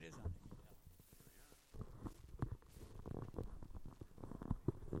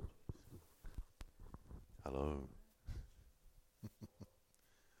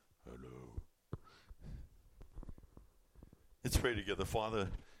Let's pray together. Father,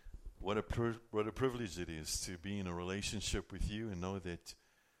 what a privilege it is to be in a relationship with you and know that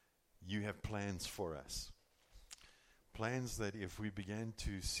you have plans for us. Plans that if we began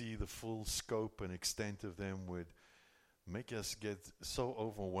to see the full scope and extent of them would make us get so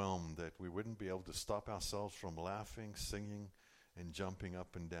overwhelmed that we wouldn't be able to stop ourselves from laughing, singing, and jumping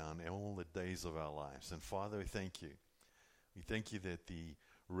up and down all the days of our lives. And Father, we thank you. We thank you that the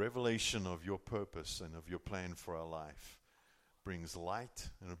revelation of your purpose and of your plan for our life brings light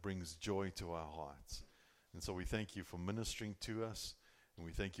and it brings joy to our hearts. And so we thank you for ministering to us, and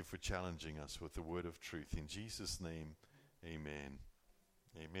we thank you for challenging us with the word of truth. In Jesus' name, amen.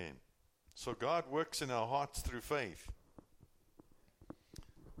 Amen. So God works in our hearts through faith.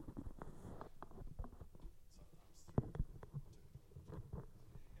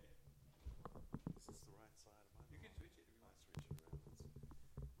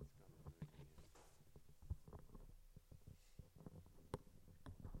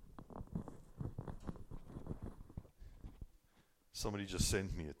 Somebody just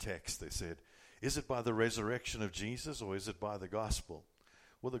sent me a text. They said, is it by the resurrection of Jesus or is it by the gospel?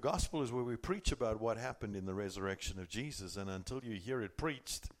 Well, the gospel is where we preach about what happened in the resurrection of Jesus, and until you hear it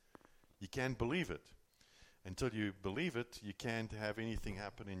preached, you can't believe it. Until you believe it, you can't have anything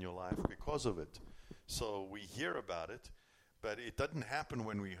happen in your life because of it. So we hear about it, but it didn't happen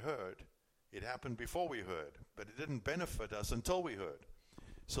when we heard. It happened before we heard, but it didn't benefit us until we heard.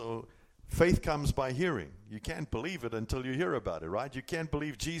 So faith comes by hearing. You can't believe it until you hear about it, right? You can't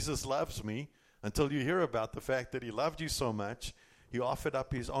believe Jesus loves me until you hear about the fact that he loved you so much, he offered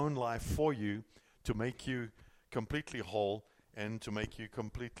up his own life for you to make you completely whole and to make you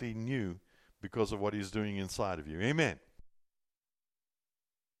completely new because of what he's doing inside of you. Amen.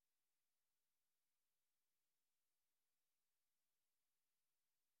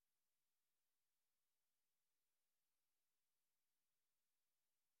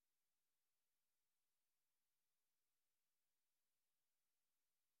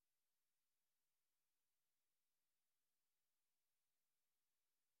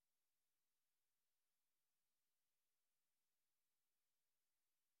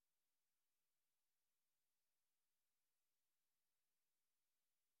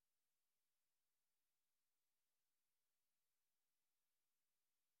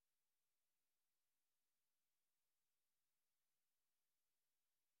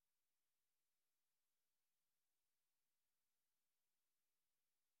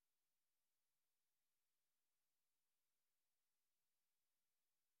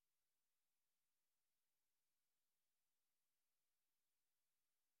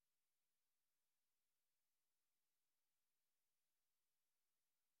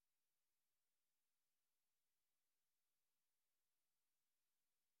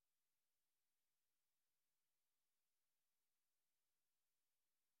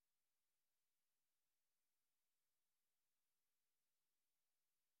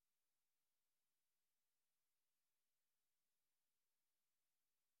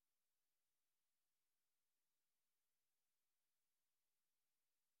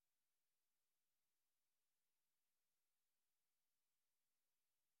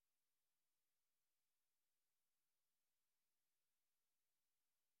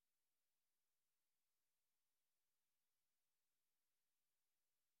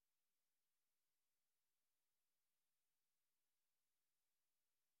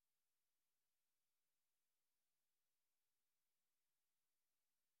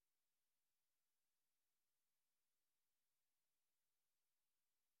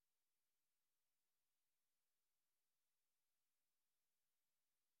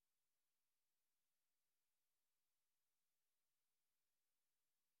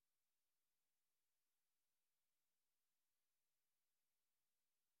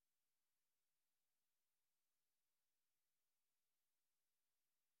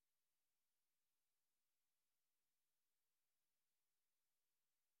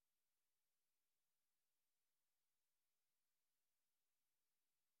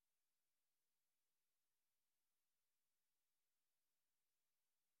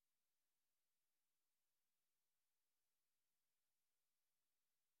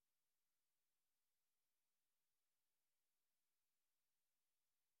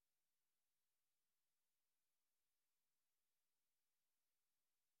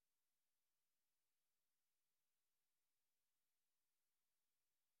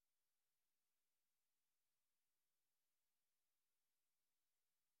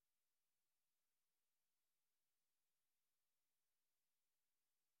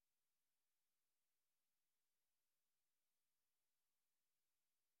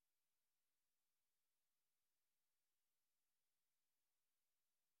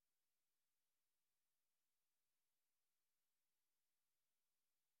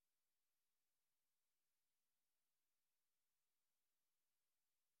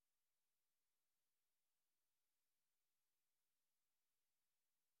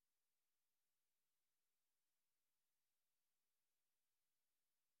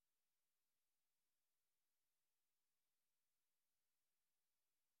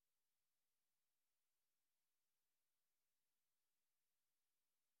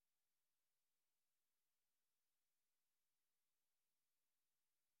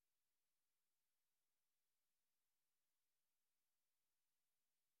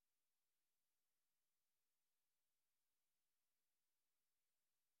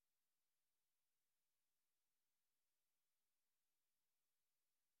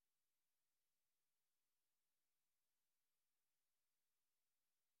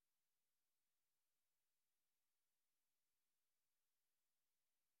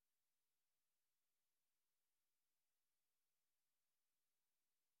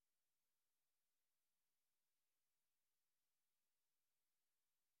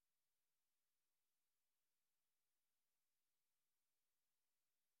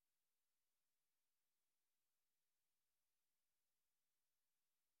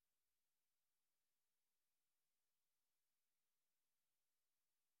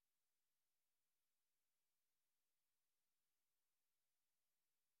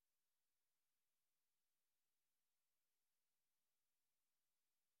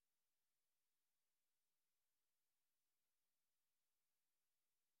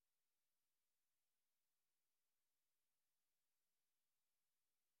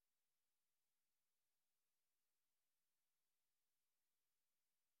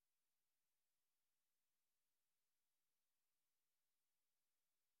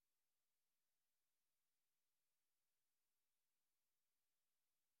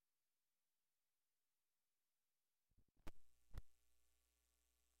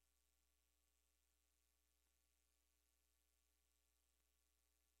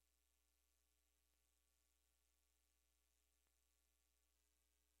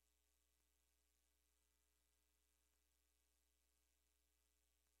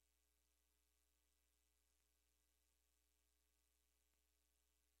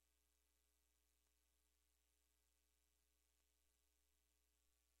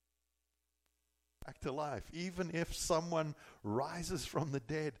 to life. Even if someone rises from the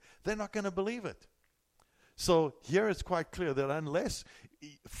dead, they're not going to believe it. So here it's quite clear that unless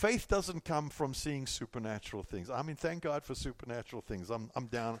faith doesn't come from seeing supernatural things. I mean, thank God for supernatural things. I'm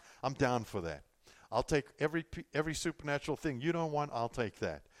down for that. I'll take every supernatural thing you don't want. I'll take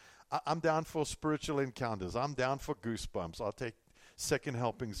that. I'm down for spiritual encounters. I'm down for goosebumps. I'll take second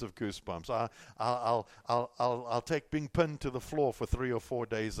helpings of goosebumps. I'll take being pinned to the floor for 3 or 4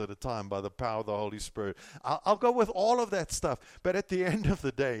 days at a time by the power of the Holy Spirit. I'll go with all of that stuff. But at the end of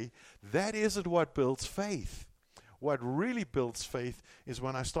the day, that isn't what builds faith. What really builds faith is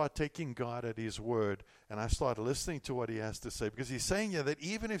when I start taking God at His word and I start listening to what He has to say. Because He's saying here that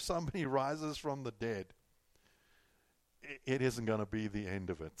even if somebody rises from the dead, it isn't going to be the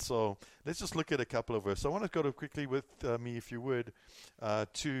end of it. So let's just look at a couple of verses. I want to go quickly with me, if you would,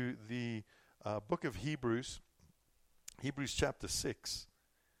 to the book of Hebrews, Hebrews chapter 6.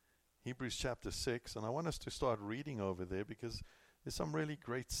 Hebrews chapter 6. And I want us to start reading over there because there's some really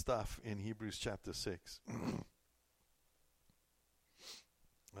great stuff in Hebrews chapter 6.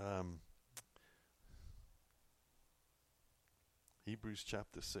 Hebrews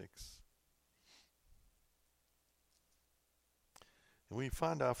chapter 6. And we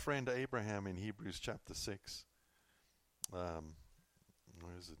find our friend Abraham in Hebrews chapter 6. Where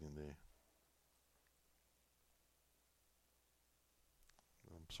is it in there?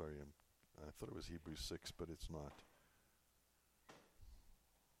 I'm sorry, I thought it was Hebrews 6, but it's not.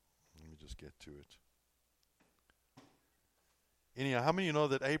 Let me just get to it. Anyhow, how many of you know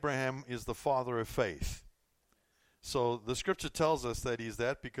that Abraham is the father of faith? So the scripture tells us that he's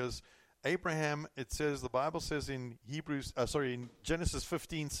that because Abraham, it says, the Bible says in in Genesis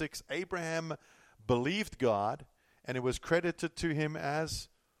 15:6, Abraham believed God and it was credited to him as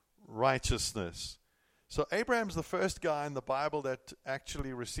righteousness. So Abraham's the first guy in the Bible that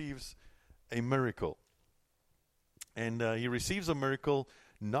actually receives a miracle. And he receives a miracle,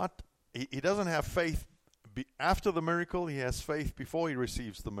 he doesn't have faith after the miracle, he has faith before he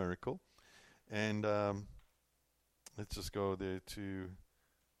receives the miracle. And let's just go there to...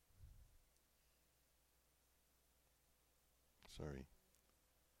 Sorry.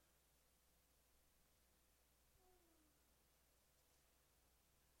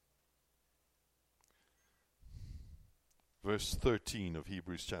 Verse 13 of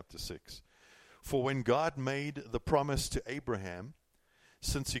Hebrews chapter 6. For when God made the promise to Abraham,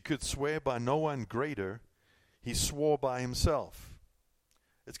 since he could swear by no one greater, he swore by himself.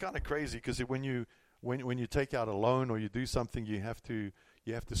 It's kind of crazy because when you take out a loan or you do something, you have to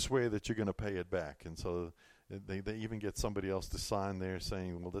swear that you're going to pay it back. And so they even get somebody else to sign there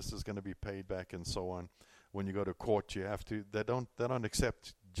saying, well, this is going to be paid back and so on. When you go to court, they don't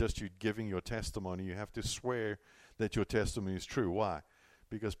accept just you giving your testimony. You have to swear that your testimony is true. Why?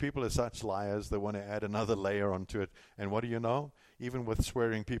 Because people are such liars, they want to add another layer onto it. And what do you know? Even with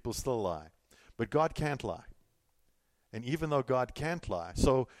swearing, people still lie. But God can't lie. And even though God can't lie,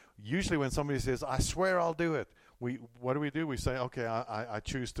 so usually when somebody says, I swear I'll do it, what do? We say, okay, I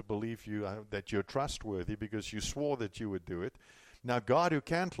choose to believe you, that you're trustworthy because you swore that you would do it. Now God, who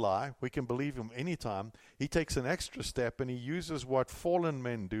can't lie, we can believe Him anytime. He takes an extra step and He uses what fallen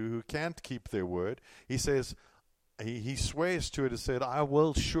men do who can't keep their word. He says, He swears to it and said, I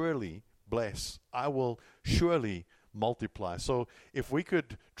will surely bless. I will surely multiply. So if we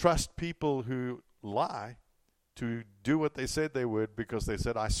could trust people who lie to do what they said they would because they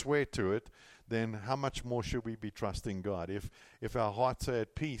said, I swear to it, then how much more should we be trusting God? If our hearts are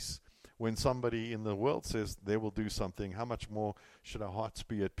at peace when somebody in the world says they will do something, how much more should our hearts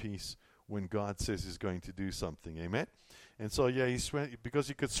be at peace when God says He's going to do something? Amen? And so, yeah, because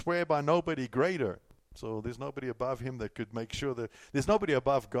He could swear by nobody greater. So there's nobody above Him that could make sure that, there's nobody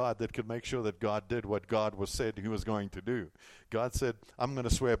above God that could make sure that God did what God said He was going to do. God said, I'm going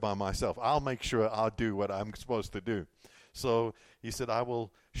to swear by myself. I'll make sure I'll do what I'm supposed to do. So He said, I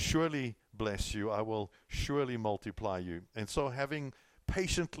will surely bless you. I will surely multiply you. And so having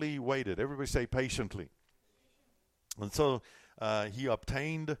patiently waited, everybody say patiently. And so He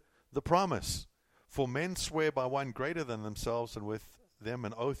obtained the promise. For men swear by one greater than themselves, and with them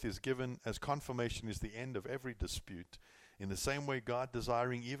an oath is given as confirmation is the end of every dispute. In the same way, God,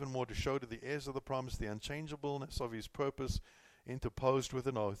 desiring even more to show to the heirs of the promise the unchangeableness of His purpose, interposed with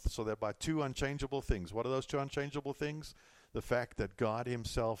an oath, so that by two unchangeable things. What are those two unchangeable things? The fact that God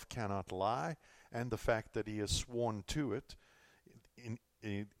Himself cannot lie, and the fact that He has sworn to it.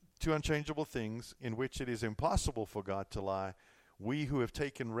 Two unchangeable things in which it is impossible for God to lie. We who have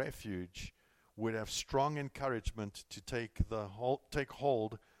taken refuge would have strong encouragement to take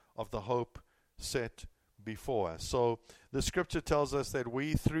hold of the hope set before us. So the scripture tells us that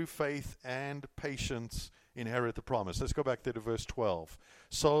we, through faith and patience, inherit the promise. Let's go back to verse 12.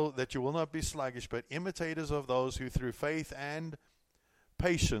 So that you will not be sluggish, but imitators of those who through faith and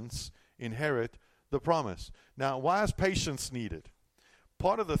patience inherit the promise. Now, why is patience needed?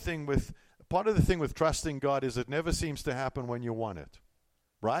 Part of the thing with trusting God is it never seems to happen when you want it.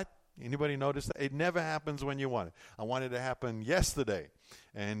 Right? Anybody notice that? It never happens when you want it. I wanted it to happen yesterday,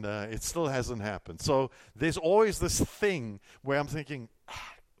 and it still hasn't happened. So there's always this thing where I'm thinking,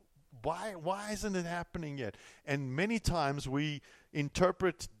 why isn't it happening yet? And many times we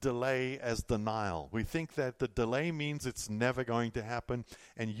interpret delay as denial. We think that the delay means it's never going to happen.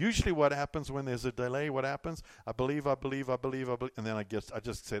 And usually what happens when there's a delay, what happens? I believe. And then I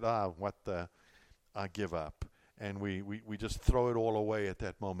just said, I give up. And we just throw it all away at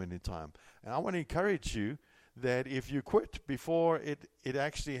that moment in time. And I want to encourage you that if you quit before it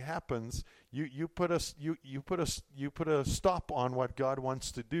actually happens, you put a stop on what God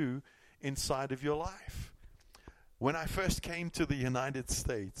wants to do inside of your life. When I first came to the United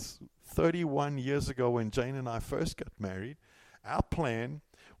States 31 years ago, when Jane and I first got married, our plan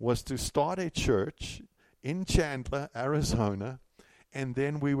was to start a church in Chandler, Arizona, and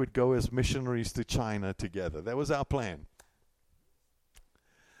then we would go as missionaries to China together. That was our plan.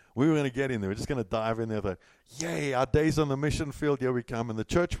 We were going to get in there. We're just going to dive in there. Yay, our days on the mission field, here we come. And the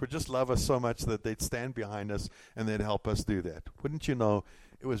church would just love us so much that they'd stand behind us and they'd help us do that. Wouldn't you know,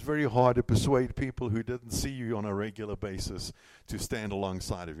 it was very hard to persuade people who didn't see you on a regular basis to stand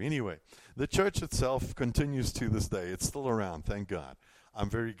alongside of you. Anyway, the church itself continues to this day. It's still around, thank God. I'm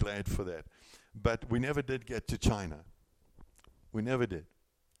very glad for that. But we never did get to China. We never did.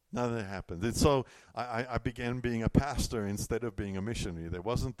 None of that happened. And so I began being a pastor instead of being a missionary. That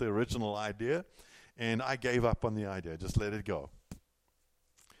wasn't the original idea, and I gave up on the idea. Just let it go.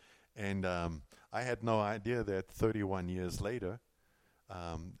 And I had no idea that 31 years later,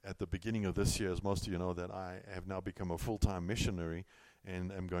 at the beginning of this year, as most of you know, that I have now become a full-time missionary,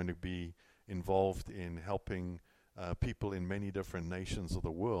 and I'm going to be involved in helping people in many different nations of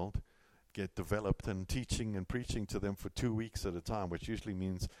the world get developed, and teaching and preaching to them for 2 weeks at a time, which usually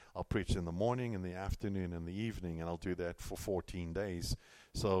means I'll preach in the morning, in the afternoon, and the evening, and I'll do that for 14 days.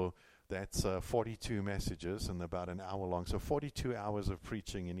 So that's 42 messages and about an hour long. So 42 hours of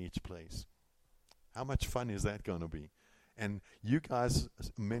preaching in each place. How much fun is that going to be? And you guys,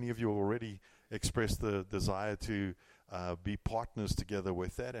 many of you already expressed the desire to be partners together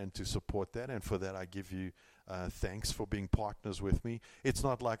with that and to support that. And for that, I give you thanks for being partners with me. It's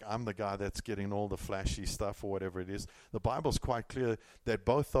not like I'm the guy that's getting all the flashy stuff or whatever it is. The Bible's quite clear that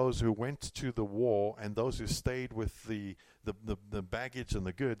both those who went to the war and those who stayed with the baggage and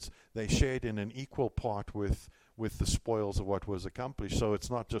the goods, they shared in an equal part with the spoils of what was accomplished. So it's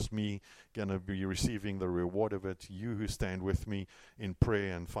not just me going to be receiving the reward of it. You who stand with me in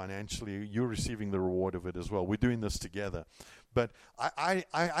prayer and financially, you're receiving the reward of it as well. We're doing this together. But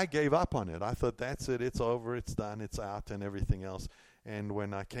I gave up on it. I thought, that's it. It's over. It's done. It's out and everything else. And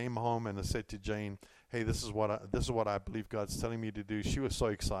when I came home and I said to Jane, hey, this is what I believe God's telling me to do, she was so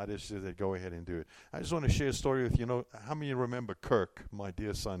excited. She said, go ahead and do it. I just want to share a story with you. Know, how many of you remember Kirk, my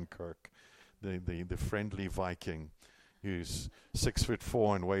dear son Kirk? The friendly Viking who's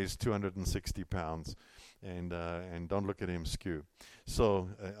 6'4" and weighs 260 pounds, and don't look at him skew. So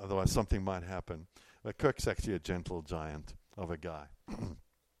otherwise something might happen. But Kirk's actually a gentle giant of a guy.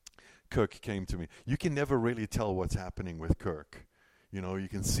 Kirk came to me. You can never really tell what's happening with Kirk. You know, you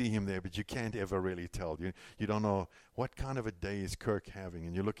can see him there, but you can't ever really tell. You don't know what kind of a day is Kirk having.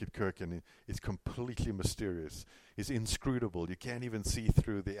 And you look at Kirk, and it's completely mysterious. He's inscrutable. You can't even see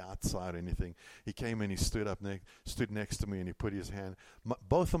through the outside or anything. He came and he stood next to me, and he put his hand.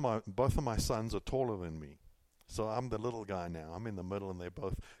 Both of my sons are taller than me. So I'm the little guy now. I'm in the middle, and they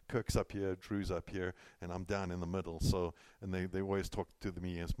both, Kirk's up here, Drew's up here, and I'm down in the middle. So, and they always talk to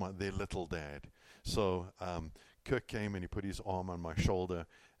me as their little dad. So Kirk came and he put his arm on my shoulder,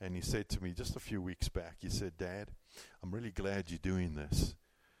 and he said to me just a few weeks back, he said, Dad, I'm really glad you're doing this,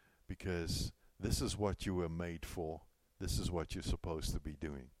 because this is what you were made for. This is what you're supposed to be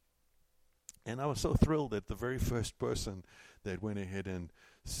doing. And I was so thrilled that the very first person that went ahead and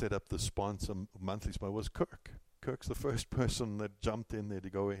set up the monthly sponsor was Kirk. Kirk's the first person that jumped in there to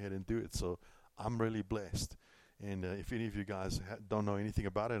go ahead and do it. So I'm really blessed. And if any of you guys don't know anything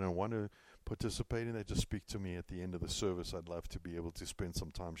about it and want to participate in that, just speak to me at the end of the service. I'd love to be able to spend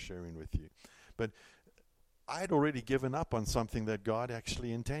some time sharing with you. But I had already given up on something that God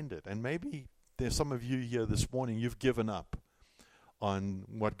actually intended. And maybe there's some of you here this morning, you've given up on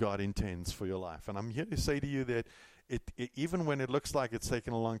what God intends for your life. And I'm here to say to you that even when it looks like it's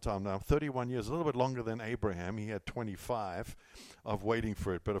taken a long time. Now, 31 years, a little bit longer than Abraham. He had 25 of waiting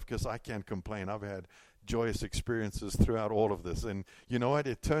for it. But of course, I can't complain. I've had joyous experiences throughout all of this. And you know what?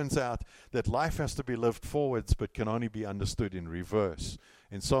 It turns out that life has to be lived forwards, but can only be understood in reverse.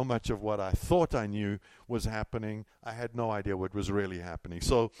 And so much of what I thought I knew was happening, I had no idea what was really happening.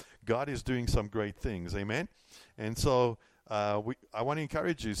 So God is doing some great things. Amen? And so I want to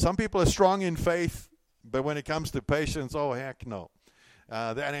encourage you. Some people are strong in faith, but when it comes to patience, oh, heck no.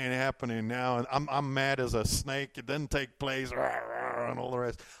 That ain't happening now. And I'm mad as a snake. It didn't take place. And all the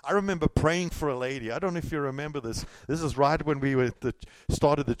rest. I remember praying for a lady. I don't know if you remember this. This is right when we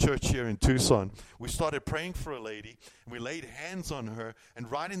started the church here in Tucson. We started praying for a lady, and we laid hands on her.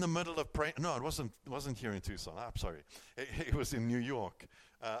 And right in the middle of praying, no, it wasn't here in Tucson. I'm sorry. It was in New York.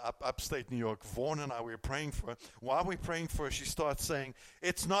 Upstate New York. Vaughn and I, we were praying for her. While we were praying for her, she starts saying,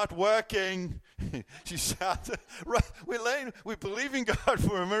 "It's not working." She shouted, we believe in God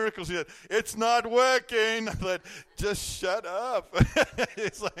for a miracle. She said, "It's not working." I thought, just shut up.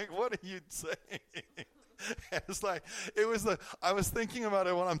 It's like, what are you saying? It's like, I was thinking about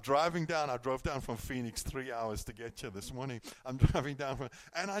it while I'm driving down. I drove down from Phoenix 3 hours to get here this morning. I'm driving down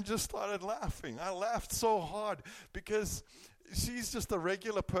and I just started laughing. I laughed so hard because she's just a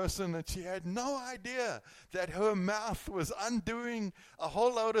regular person, and she had no idea that her mouth was undoing a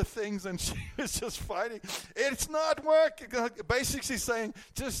whole load of things, and she was just fighting. It's not working. Basically saying,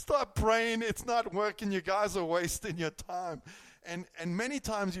 just stop praying. It's not working. You guys are wasting your time. And many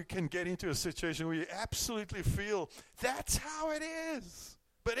times you can get into a situation where you absolutely feel that's how it is.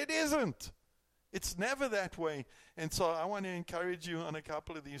 But it isn't. It's never that way. And so I want to encourage you on a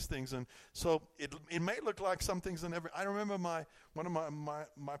couple of these things. And so it may look like some things are never. I remember one of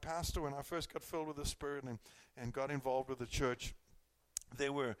my pastor, when I first got filled with the Spirit and got involved with the church,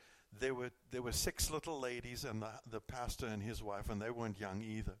 there were 6 little ladies and the pastor and his wife, and they weren't young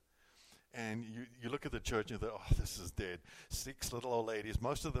either. And you look at the church and you think, oh, this is dead. 6 little old ladies.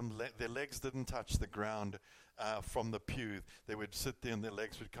 Most of them, their legs didn't touch the ground from the pew. They would sit there and their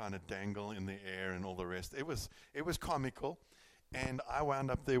legs would kind of dangle in the air and all the rest. It was comical. And I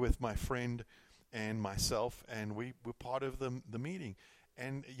wound up there with my friend and myself, and we were part of the meeting.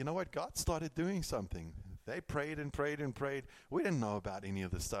 And you know what? God started doing something. They prayed and prayed and prayed. We didn't know about any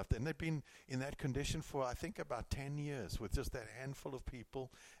of this stuff. And they'd been in that condition for, I think, about 10 years with just that handful of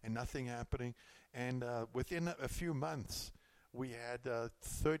people and nothing happening. And within a few months, we had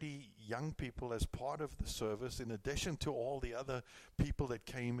 30 young people as part of the service, in addition to all the other people that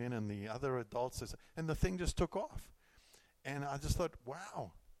came in and the other adults. And the thing just took off. And I just thought,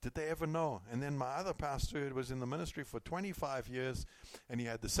 wow. Did they ever know? And then my other pastor, who was in the ministry for 25 years, and he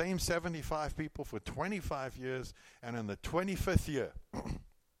had the same 75 people for 25 years, and in the 25th year,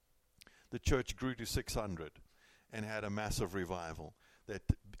 the church grew to 600 and had a massive revival that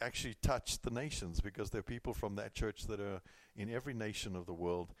actually touched the nations, because there are people from that church that are in every nation of the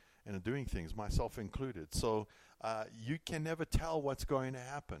world and are doing things, myself included. So you can never tell what's going to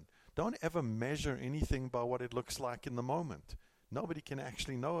happen. Don't ever measure anything by what it looks like in the moment. Nobody can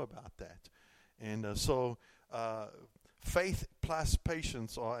actually know about that. And so faith plus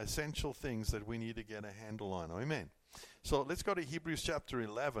patience are essential things that we need to get a handle on. Amen. So let's go to Hebrews chapter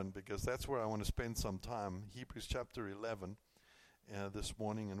 11, because that's where I want to spend some time. Hebrews chapter 11 this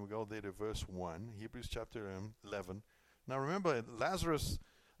morning, and we go there to verse 1. Hebrews chapter 11. Now remember,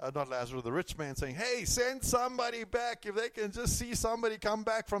 the rich man saying, hey, send somebody back. If they can just see somebody come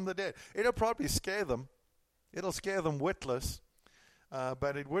back from the dead. It'll probably scare them. It'll scare them witless.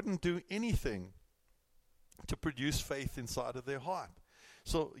 But it wouldn't do anything to produce faith inside of their heart.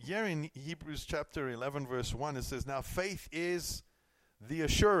 So here in Hebrews chapter 11, verse 1, it says, now faith is the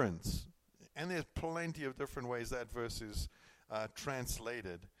assurance. And there's plenty of different ways that verse is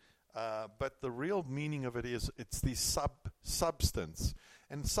translated. But the real meaning of it is it's the substance.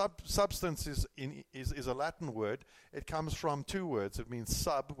 And substance is a Latin word. It comes from 2 words. It means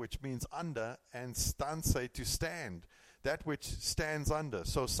sub, which means under, and stanse, to stand. That which stands under.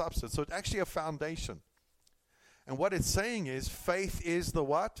 So substance. So it's actually a foundation. And what it's saying is faith is the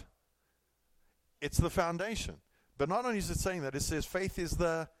what? It's the foundation. But not only is it saying that, it says faith is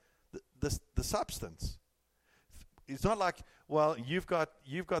the substance. It's not like, well, you've got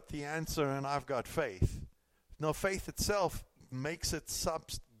the answer and I've got faith. No, faith itself makes it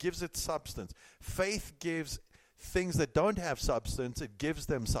gives it substance. Faith gives things that don't have substance, it gives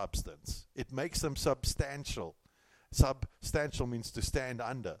them substance. It makes them substantial. Substantial means to stand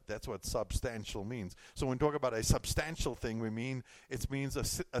under. That's what substantial means. So when we talk about a substantial thing, it means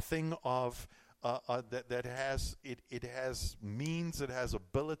a thing of that has it has means, it has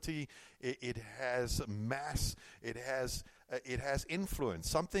ability, it has mass, it has influence.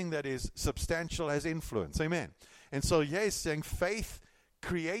 Something that is substantial has influence. Amen. And so he's saying faith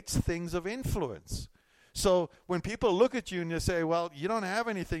creates things of influence. So when people look at you and you say, well, you don't have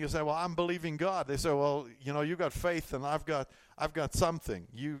anything, you say, well, I'm believing God. They say, well, you got faith and I've got something.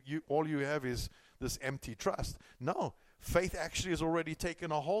 You all you have is this empty trust. No, faith actually has already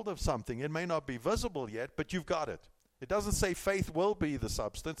taken a hold of something. It may not be visible yet, but you've got it. It doesn't say faith will be the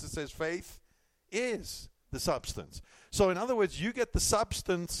substance. It says faith is the substance. So in other words, you get the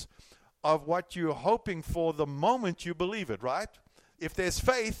substance of what you're hoping for the moment you believe it, right? If there's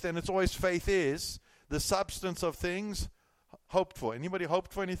faith, then it's always faith is the substance of things hoped for. Anybody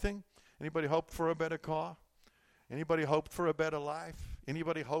hoped for anything? Anybody hoped for a better car? Anybody hoped for a better life?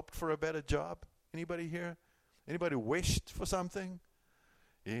 Anybody hoped for a better job? Anybody here? Anybody wished for something?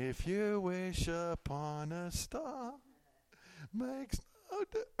 If you wish upon a star, makes no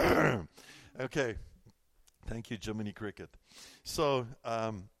difference. Okay. Thank you, Jiminy Cricket. So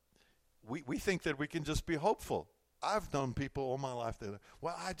we think that we can just be hopeful. I've known people all my life that,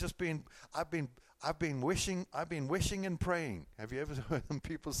 well, I've been wishing and praying. Have you ever heard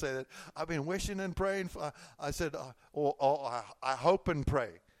people say that? I've been wishing and praying. I said, I hope and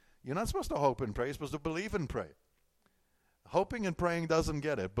pray. You're not supposed to hope and pray. You're supposed to believe and pray. Hoping and praying doesn't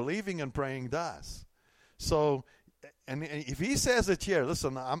get it. Believing and praying does. So, and if he says it here,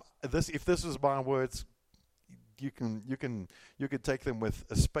 listen, if this is my words, you can take them with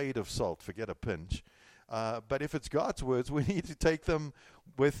a spade of salt. Forget a pinch. But if it's God's words, we need to take them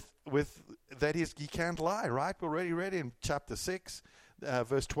with that he can't lie, right? We already read in chapter 6,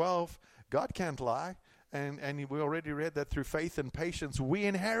 verse 12, God can't lie. And we already read that through faith and patience, we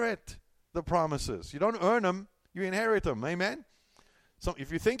inherit the promises. You don't earn them, you inherit them. Amen? So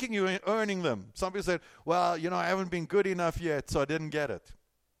if you're thinking you're earning them, some people said, well, I haven't been good enough yet, so I didn't get it.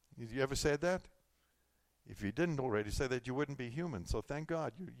 You ever said that? If you didn't already say that, you wouldn't be human. So thank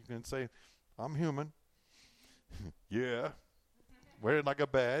God you can say, I'm human. Yeah. Wear it like a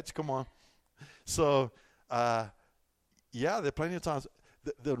badge. Come on. So, there are plenty of times.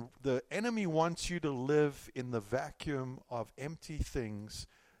 The enemy wants you to live in the vacuum of empty things,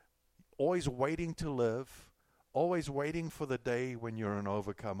 always waiting to live, always waiting for the day when you're an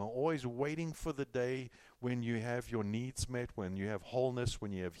overcomer, always waiting for the day when you have your needs met, when you have wholeness,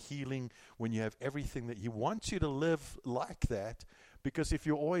 when you have healing, when you have everything that he wants you to live like that. Because if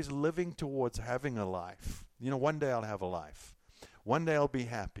you're always living towards having a life, one day I'll have a life. One day I'll be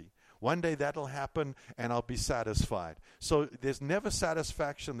happy. One day that'll happen and I'll be satisfied. So there's never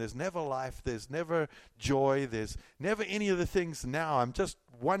satisfaction. There's never life. There's never joy. There's never any of the things now.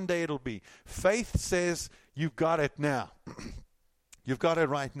 One day it'll be. Faith says you've got it now. You've got it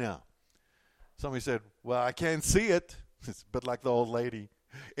right now. Somebody said, well, I can't see it. It's a bit like the old lady.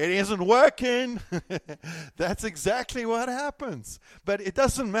 It isn't working. That's exactly what happens. But it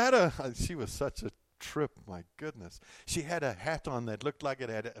doesn't matter. She was such a trip, my goodness. She had a hat on that looked like it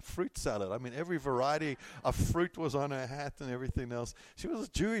had a fruit salad. I mean, every variety of fruit was on her hat and everything else. She was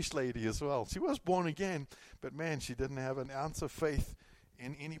a Jewish lady as well. She was born again, but man, she didn't have an ounce of faith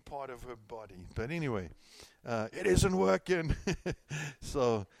in any part of her body. But anyway, it isn't working.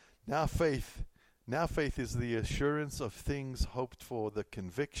 So now faith is the assurance of things hoped for, the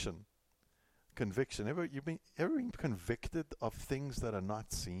conviction. Ever been convicted of things that are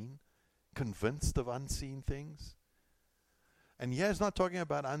not seen? Convinced of unseen things? And yeah, he's not talking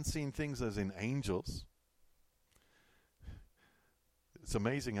about unseen things as in angels. It's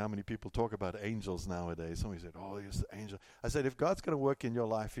amazing how many people talk about angels nowadays. Somebody said, oh, he's the angel. I said, if God's going to work in your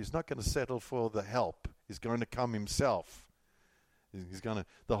life, he's not going to settle for the help. He's going to come himself.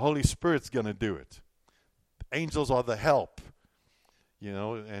 The Holy Spirit's going to do it. Angels are the help.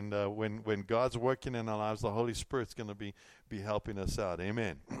 And when God's working in our lives, the Holy Spirit's going to be helping us out.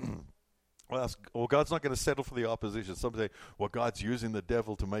 Amen. Well, God's not going to settle for the opposition. Some say, well, God's using the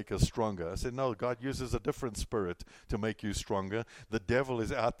devil to make us stronger. I said, no, God uses a different spirit to make you stronger. The devil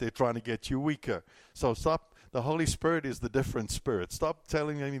is out there trying to get you weaker. So stop. The Holy Spirit is the different spirit. Stop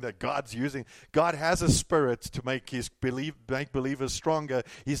telling me that God has a spirit to make make believers stronger.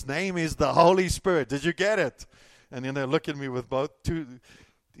 His name is the Holy Spirit. Did you get it? And then they look at me with both two,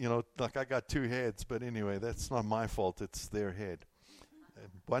 like I got two heads. But anyway, that's not my fault. It's their head.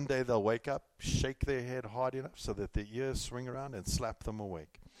 One day they'll wake up, shake their head hard enough so that their ears swing around and slap them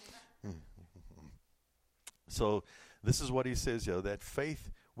awake. So this is what he says here, that faith,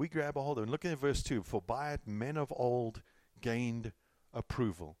 we grab a hold of it. And look at verse 2. For by it men of old gained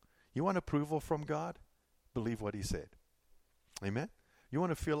approval. You want approval from God? Believe what he said. Amen? You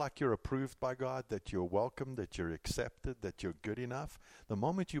want to feel like you're approved by God, that you're welcome, that you're accepted, that you're good enough. The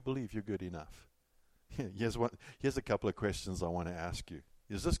moment you believe you're good enough. Here's a couple of questions I want to ask you.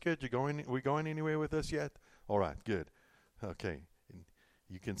 Is this good? We going anywhere with this yet? All right, good. Okay.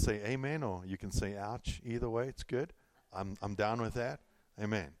 You can say amen or you can say ouch. Either way, it's good. I'm down with that.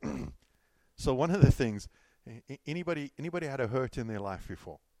 Amen. So one of the things, anybody had a hurt in their life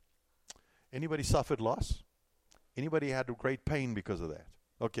before? Anybody suffered loss? Anybody had great pain because of that?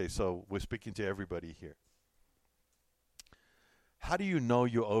 Okay, so we're speaking to everybody here. How do you know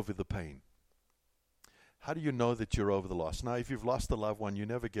you're over the pain? How do you know that you're over the loss? Now, if you've lost a loved one, you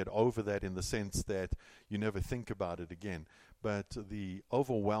never get over that in the sense that you never think about it again. But the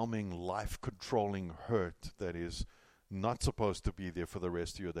overwhelming, life-controlling hurt that is not supposed to be there for the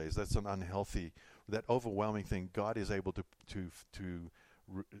rest of your days, that's an unhealthy, that overwhelming thing, God is able to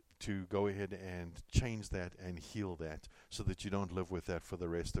go ahead and change that and heal that so that you don't live with that for the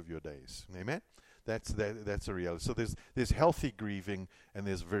rest of your days. Amen? That's a reality. So there's healthy grieving and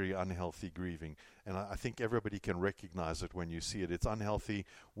there's very unhealthy grieving. And I think everybody can recognize it when you see it. It's unhealthy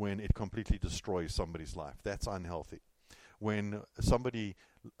when it completely destroys somebody's life. That's unhealthy. When somebody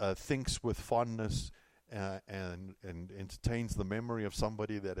thinks with fondness and entertains the memory of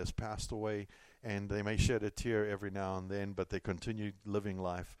somebody that has passed away, and they may shed a tear every now and then, but they continue living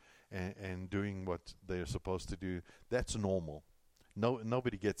life and doing what they're supposed to do, that's normal.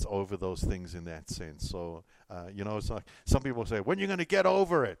 Nobody gets over those things in that sense. So, it's like some people say, when are you going to get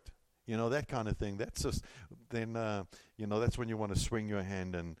over it? That kind of thing. That's just, then, that's when you want to swing your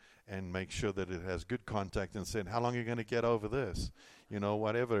hand and make sure that it has good contact and say, how long are you going to get over this?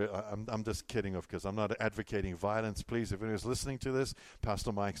 Whatever. I'm just kidding, of course. I'm not advocating violence. Please, if anyone's listening to this,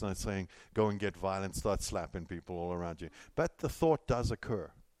 Pastor Mike's not saying, go and get violent, start slapping people all around you. But the thought does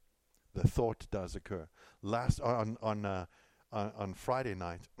occur. The thought does occur. On Friday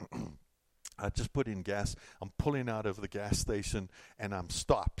night, I just put in gas. I'm pulling out of the gas station, and I'm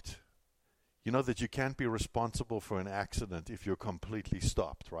stopped. You know that you can't be responsible for an accident if you're completely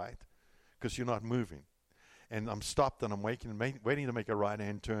stopped, right? Because you're not moving. And I'm stopped, and I'm waiting to make a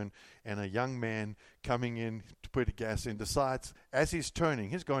right-hand turn, and a young man coming in to put gas in decides, as he's turning,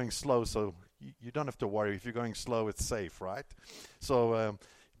 he's going slow, so you don't have to worry. If you're going slow, it's safe, right? So...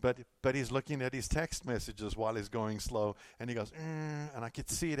 But he's looking at his text messages while he's going slow, and he goes, and I could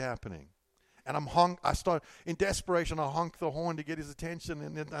see it happening. And I start, in desperation, I honk the horn to get his attention,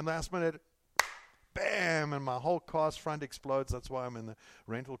 and then last minute, bam, and my whole car's front explodes. That's why I'm in the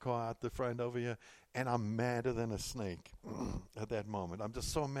rental car out the front over here, and I'm madder than a snake at that moment. I'm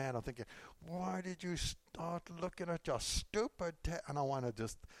just so mad. I'm thinking, why did you start looking at your stupid and I want to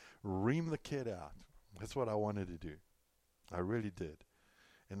just ream the kid out. That's what I wanted to do. I really did.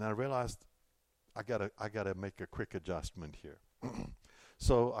 And I realized I gotta make a quick adjustment here.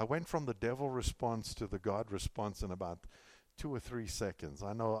 So I went from the devil response to the God response in about 2 or 3 seconds.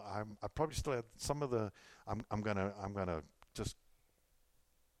 I know I probably still had some of the. I'm gonna just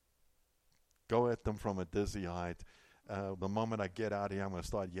go at them from a dizzy height. The moment I get out of here, I'm gonna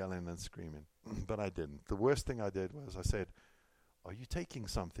start yelling and screaming. But I didn't. The worst thing I did was I said, "Are you taking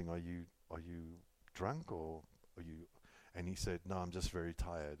something? Are you drunk or are you?" And he said, "No, I'm just very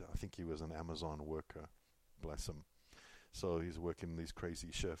tired." I think he was an Amazon worker. Bless him. So he's working these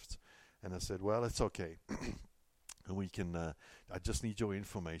crazy shifts. And I said, "Well, it's okay. We can, I just need your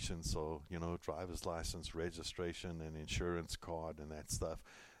information. So, driver's license, registration, and insurance card and that stuff.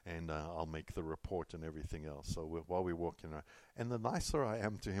 And I'll make the report and everything else." So while we're walking around. And the nicer I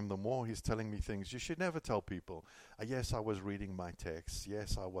am to him, the more he's telling me things. You should never tell people, yes, I was reading my text.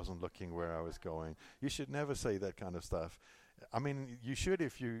 Yes, I wasn't looking where I was going. You should never say that kind of stuff. I mean, you should,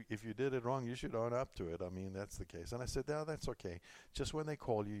 if you did it wrong, you should own up to it. I mean, that's the case. And I said, "No, that's okay. Just when they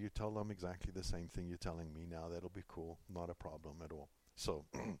call you, you tell them exactly the same thing you're telling me now. That'll be cool. Not a problem at all." So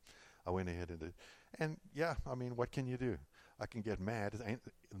I went ahead and did. And yeah, I mean, what can you do? I can get mad.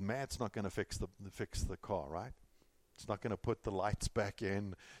 Mad's not going to fix the car, right? It's not going to put the lights back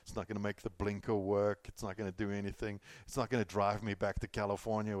in. It's not going to make the blinker work. It's not going to do anything. It's not going to drive me back to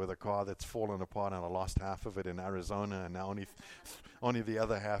California with a car that's fallen apart and I lost half of it in Arizona and now only the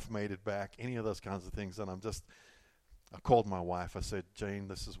other half made it back. Any of those kinds of things. And I called my wife. I said, "Jane,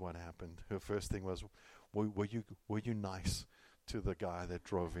 this is what happened." Her first thing was, were you nice to the guy that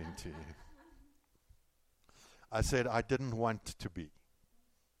drove into you?" I said, "I didn't want to be,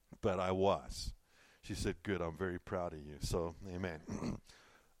 but I was." She said, "Good, I'm very proud of you." So, amen.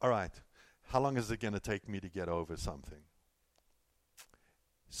 All right. How long is it going to take me to get over something?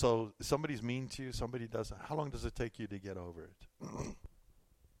 So, somebody's mean to you, somebody doesn't. How long does it take you to get over it?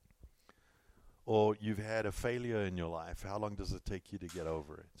 or you've had a failure in your life, how long does it take you to get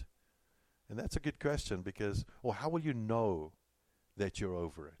over it? And that's a good question because, or how will you know that you're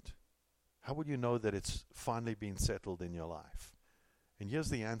over it? How will you know that it's finally been settled in your life? And here's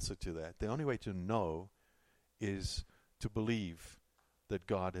the answer to that. The only way to know is to believe that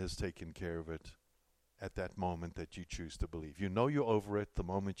God has taken care of it at that moment that you choose to believe. You know you're over it the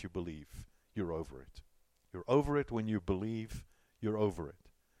moment you believe you're over it. You're over it when you believe you're over it.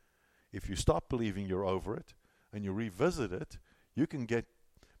 If you stop believing you're over it and you revisit it, you can get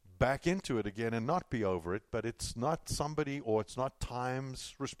back into it again and not be over it, but it's not somebody or it's not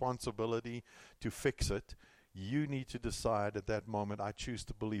time's responsibility to fix it. You need to decide at that moment, I choose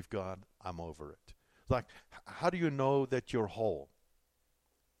to believe God, I'm over it. It's like, how do you know that you're whole?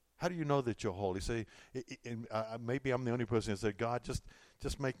 How do you know that you're whole? You say, maybe I'm the only person who said, God,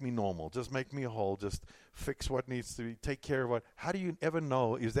 just make me normal. Just make me whole. Just fix what needs to be, take care of what. How do you ever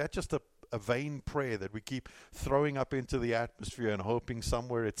know? Is that just a vain prayer that we keep throwing up into the atmosphere and hoping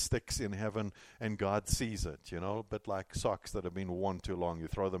somewhere it sticks in heaven and God sees it, you know? But like socks that have been worn too long, you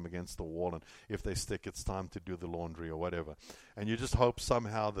throw them against the wall, and if they stick, it's time to do the laundry or whatever. And you just hope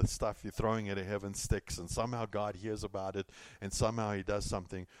somehow the stuff you're throwing into heaven sticks, and somehow God hears about it, and somehow he does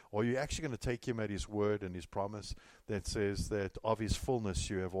something. Or you're actually going to take him at his word and his promise that says that of his fullness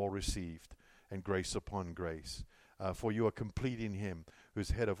you have all received, and grace upon grace. For you are complete in him,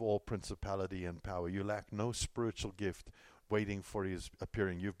 who's head of all principality and power. You lack no spiritual gift waiting for his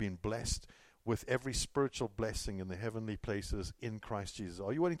appearing. You've been blessed with every spiritual blessing in the heavenly places in Christ Jesus.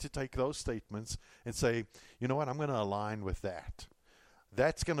 Are you willing to take those statements and say, you know what, I'm going to align with that.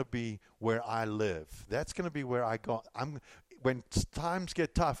 That's going to be where I live. That's going to be where I go. When times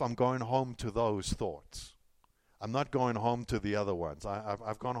get tough, I'm going home to those thoughts. I'm not going home to the other ones.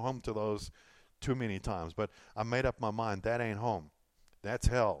 I've gone home to those too many times, but I made up my mind that ain't home. That's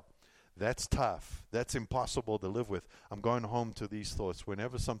hell. That's tough. That's impossible to live with. I'm going home to these thoughts.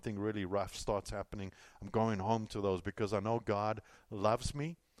 Whenever something really rough starts happening, I'm going home to those because I know God loves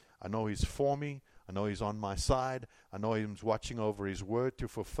me. I know he's for me. I know he's on my side. I know he's watching over his word to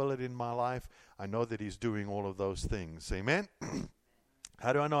fulfill it in my life. I know that he's doing all of those things. Amen?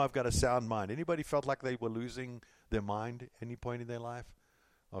 How do I know I've got a sound mind? Anybody felt like they were losing their mind at any point in their life?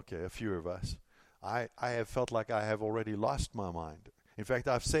 Okay, a few of us. I have felt like I have already lost my mind. In fact,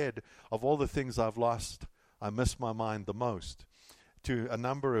 I've said, of all the things I've lost, I miss my mind the most to a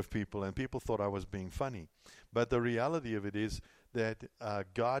number of people, and people thought I was being funny. But the reality of it is that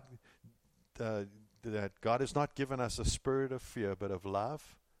God has not given us a spirit of fear, but of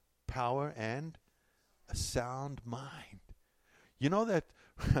love, power, and a sound mind. You know that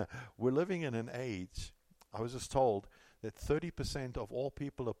we're living in an age, I was just told, that 30% of all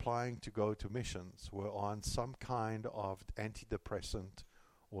people applying to go to missions were on some kind of antidepressant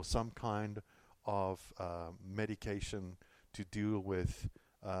or some kind of medication to deal with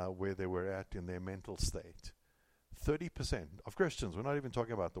where they were at in their mental state. 30% of Christians. We're not even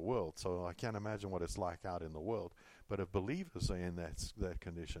talking about the world, so I can't imagine what it's like out in the world. But if believers are in that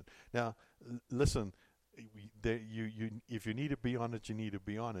condition. Now, listen, if you need to be on it, you need to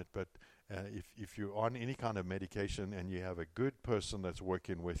be on it. But if you're on any kind of medication and you have a good person that's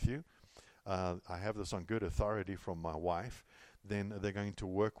working with you, I have this on good authority from my wife, then they're going to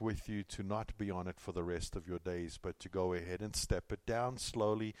work with you to not be on it for the rest of your days, but to go ahead and step it down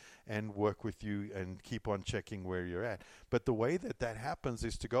slowly and work with you and keep on checking where you're at. But the way that happens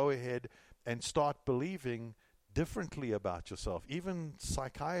is to go ahead and start believing differently about yourself. Even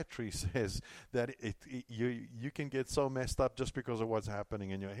psychiatry says that you can get so messed up just because of what's happening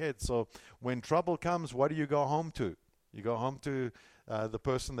in your head. So when trouble comes, what do you go home to? You go home to the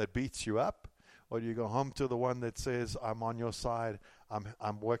person that beats you up, or do you go home to the one that says, I'm on your side,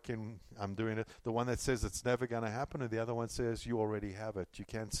 I'm working, I'm doing it? The one that says it's never going to happen, and the other one says you already have it. You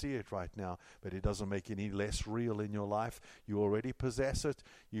can't see it right now, but it doesn't make it any less real in your life. You already possess it.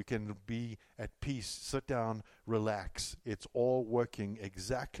 You can be at peace. Sit down, relax. It's all working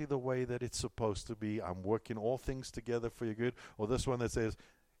exactly the way that it's supposed to be. I'm working all things together for your good. Or this one that says,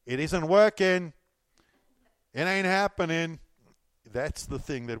 it isn't working. It ain't happening. That's the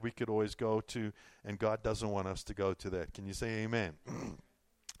thing that we could always go to, and God doesn't want us to go to that. Can you say amen?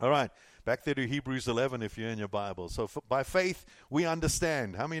 All right, back there to Hebrews 11 if you're in your Bible. So by faith, we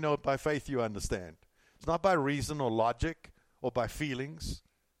understand. How many know by faith you understand? It's not by reason or logic or by feelings.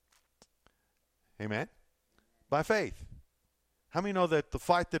 Amen? By faith. How many know that the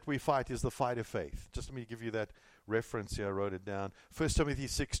fight that we fight is the fight of faith? Just let me give you that reference here. I wrote it down. 1 Timothy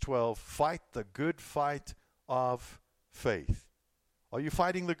 6:12, fight the good fight of faith. Are you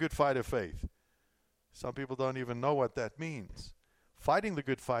fighting the good fight of faith? Some people don't even know what that means. Fighting the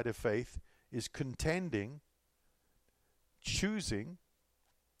good fight of faith is contending, choosing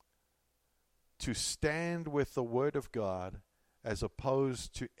to stand with the Word of God as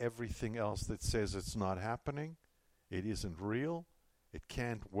opposed to everything else that says it's not happening, it isn't real, it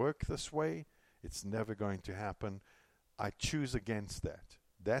can't work this way, it's never going to happen. I choose against that.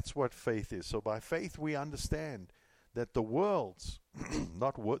 That's what faith is. So by faith we understand that the worlds,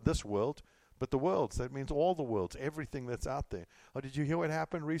 not this world, but the worlds, that means all the worlds, everything that's out there. Oh, did you hear what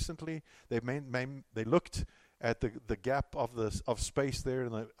happened recently? They looked at the gap of space there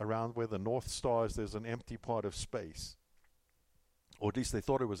around where the North Star is. There's an empty part of space. Or at least they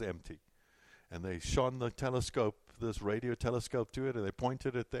thought it was empty. And they shone the telescope, this radio telescope to it, and they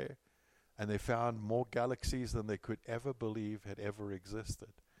pointed it there. And they found more galaxies than they could ever believe had ever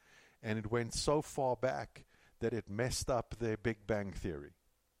existed. And it went so far back that it messed up their Big Bang Theory.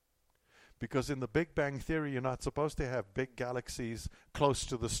 Because in the Big Bang Theory, you're not supposed to have big galaxies close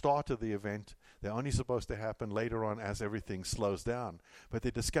to the start of the event. They're only supposed to happen later on as everything slows down. But they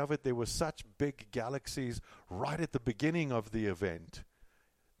discovered there were such big galaxies right at the beginning of the event,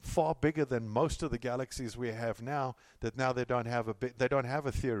 far bigger than most of the galaxies we have now, that now they don't have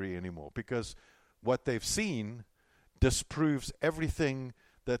a theory anymore, because what they've seen disproves everything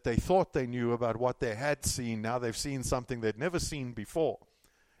that they thought they knew about what they had seen. Now they've seen something they'd never seen before.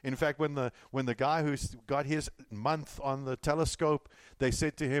 In fact, when the guy who's got his month on the telescope, they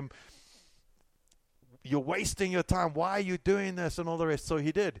said to him, "You're wasting your time. Why are you doing this?" and all the rest. So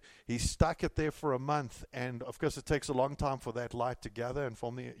he did. He stuck it there for a month, and of course, it takes a long time for that light to gather. And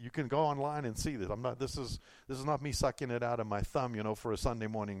you can go online and see this. This is not me sucking it out of my thumb, for a Sunday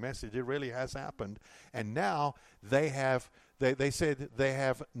morning message. It really has happened. And now they said they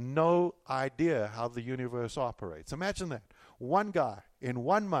have no idea how the universe operates. Imagine that. One guy in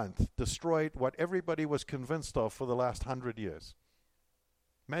 1 month destroyed what everybody was convinced of for the last 100 years.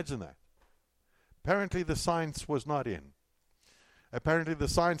 Imagine that. Apparently the science was not in. Apparently the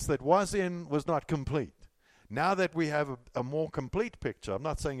science that was in was not complete. Now that we have a more complete picture, I'm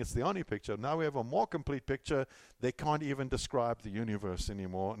not saying it's the only picture, now we have a more complete picture, they can't even describe the universe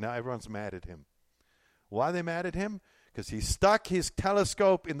anymore. Now everyone's mad at him. Why are they mad at him? Because he stuck his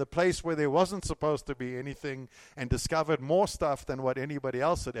telescope in the place where there wasn't supposed to be anything and discovered more stuff than what anybody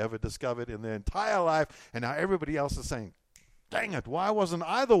else had ever discovered in their entire life. And now everybody else is saying, "Dang it, why wasn't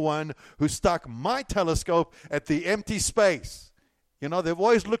I the one who stuck my telescope at the empty space?" They've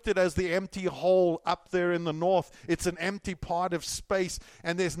always looked at it as the empty hole up there in the north. It's an empty part of space,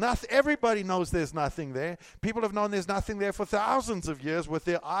 and there's nothing. Everybody knows there's nothing there. People have known there's nothing there for thousands of years with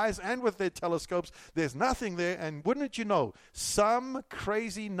their eyes and with their telescopes. There's nothing there, and wouldn't you know, some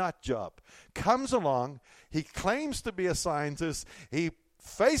crazy nut job comes along. He claims to be a scientist. He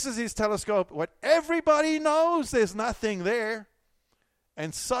faces his telescope. What everybody knows, there's nothing there.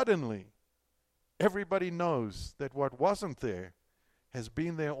 And suddenly, everybody knows that what wasn't there has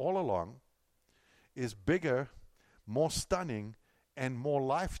been there all along, is bigger, more stunning, and more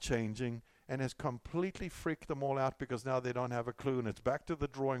life-changing, and has completely freaked them all out, because now they don't have a clue, and it's back to the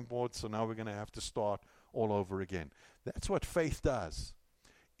drawing board, so now we're going to have to start all over again. That's what faith does.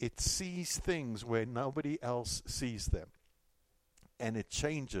 It sees things where nobody else sees them, and it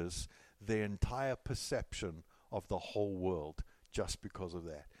changes their entire perception of the whole world just because of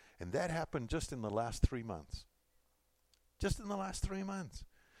that. And that happened just in the last 3 months. Just in the last 3 months.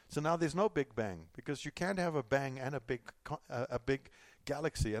 So now there's no Big Bang, because you can't have a bang and a big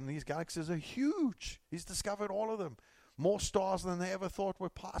galaxy, and these galaxies are huge. He's discovered all of them, more stars than they ever thought were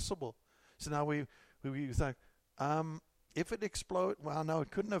possible. So now we think, if it exploded, well, no,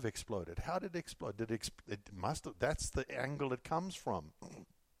 it couldn't have exploded. How did it explode? It must have. That's the angle it comes from.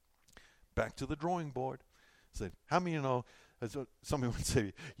 Back to the drawing board. Said, how many somebody would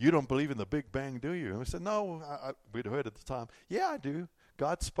say, "You don't believe in the Big Bang, do you?" And we said, "No." We'd heard at the time, "Yeah, I do.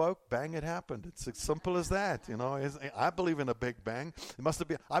 God spoke, bang, it happened. It's as simple as that. I believe in a Big Bang. It must have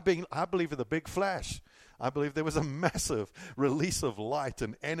been. I believe in the Big Flash. I believe there was a massive release of light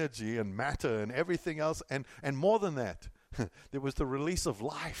and energy and matter and everything else, and more than that, there was the release of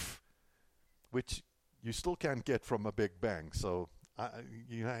life, which you still can't get from a Big Bang. So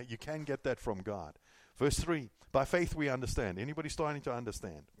you can get that from God." Verse 3, by faith we understand. Anybody starting to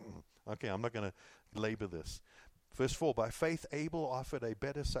understand? Okay, I'm not going to labor this. Verse 4, by faith Abel offered a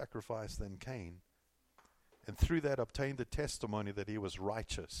better sacrifice than Cain, and through that obtained the testimony that he was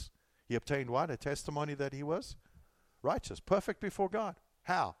righteous. He obtained what? A testimony that he was righteous, perfect before God.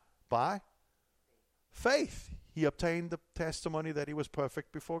 How? By faith. He obtained the testimony that he was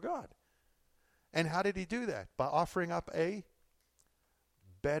perfect before God. And how did he do that? By offering up a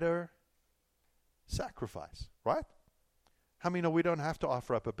better sacrifice, right? How many know we don't have to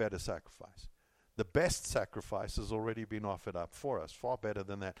offer up a better sacrifice? The best sacrifice has already been offered up for us, far better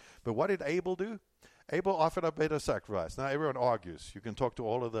than that. But what did Abel do? Abel offered up better sacrifice. Now everyone argues. You can talk to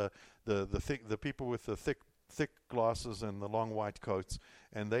all of the people with the thick glasses and the long white coats,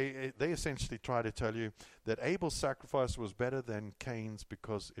 and they essentially try to tell you that Abel's sacrifice was better than Cain's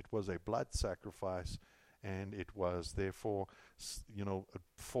because it was a blood sacrifice, and it was therefore,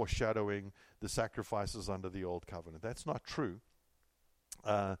 foreshadowing the sacrifices under the old covenant. That's not true,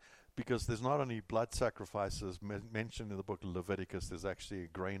 because there's not only blood sacrifices mentioned in the book of Leviticus. There's actually a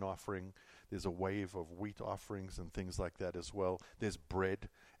grain offering. There's a wave of wheat offerings and things like that as well. There's bread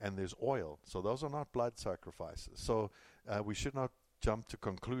and there's oil. So those are not blood sacrifices. So we should not jump to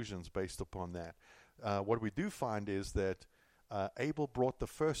conclusions based upon that. What we do find is that Abel brought the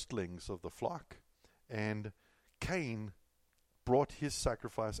firstlings of the flock, and Cain brought his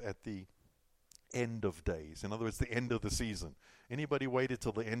sacrifice at the end of days. In other words, the end of the season. Anybody waited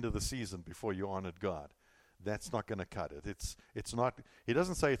till the end of the season before you honored God? That's not going to cut it. It's not. He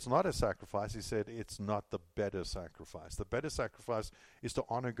doesn't say it's not a sacrifice. He said it's not the better sacrifice. The better sacrifice is to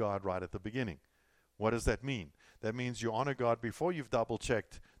honor God right at the beginning. What does that mean? That means you honor God before you've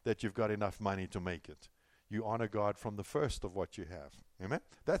double-checked that you've got enough money to make it. You honor God from the first of what you have. Amen?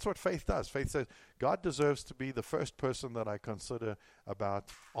 That's what faith does. Faith says, God deserves to be the first person that I consider about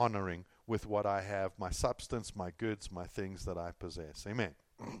honoring with what I have, my substance, my goods, my things that I possess. Amen?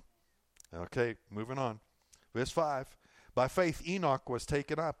 Okay, moving on. Verse 5, by faith Enoch was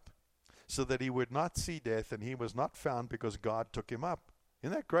taken up, so that he would not see death, and he was not found because God took him up.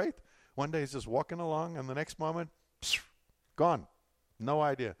 Isn't that great? One day he's just walking along, and the next moment, gone. No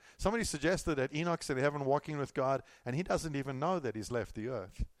idea. Somebody suggested that Enoch's in heaven walking with God, and he doesn't even know that he's left the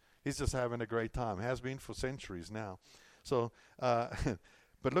earth. He's just having a great time. Has been for centuries now. So,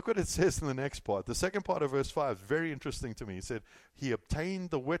 but look what it says in the next part. The second part of verse 5 is very interesting to me. He said, he obtained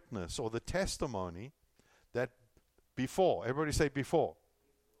the witness or the testimony that before. Everybody say before.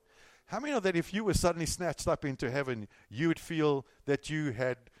 How many know that if you were suddenly snatched up into heaven, you would feel that you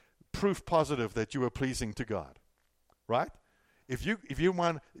had proof positive that you were pleasing to God? Right? If you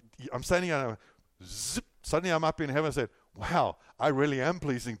want, I'm standing on a zip, suddenly I'm up in heaven and said, wow, I really am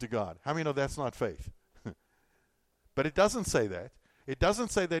pleasing to God. How many know that's not faith? But it doesn't say that. It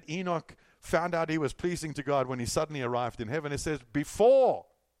doesn't say that Enoch found out he was pleasing to God when he suddenly arrived in heaven. It says before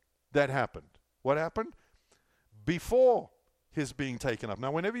that happened. What happened? Before his being taken up.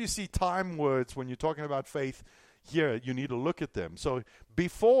 Now, whenever you see time words when you're talking about faith here, you need to look at them. So,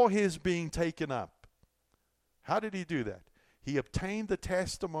 before his being taken up, how did he do that? He obtained the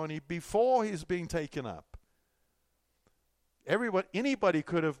testimony before his being taken up. Anybody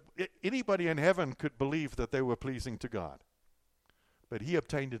in heaven could believe that they were pleasing to God. But he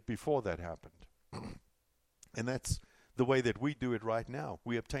obtained it before that happened. And that's the way that we do it right now.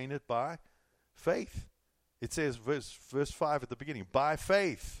 We obtain it by faith. It says, verse 5 at the beginning, by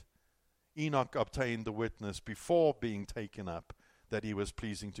faith Enoch obtained the witness before being taken up that he was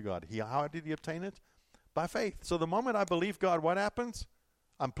pleasing to God. How did he obtain it? By faith. So the moment I believe God, what happens?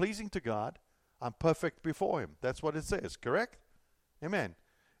 I'm pleasing to God. I'm perfect before him. That's what it says, correct? Amen.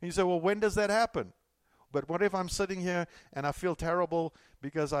 And you say, well, when does that happen? But what if I'm sitting here and I feel terrible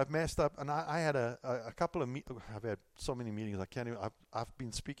because I've messed up? And I had a couple of I've had so many meetings. I can't even. I've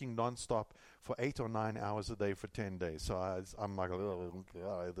been speaking nonstop for 8 or 9 hours a day for 10 days. So I'm like,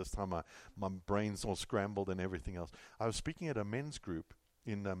 this time my brain's all scrambled and everything else. I was speaking at a men's group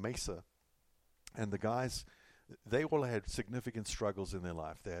in Mesa, and the guys, they all had significant struggles in their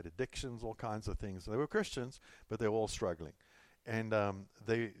life. They had addictions, all kinds of things. They were Christians, but they were all struggling. And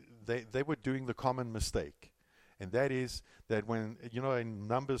they were doing the common mistake. And that is that when, in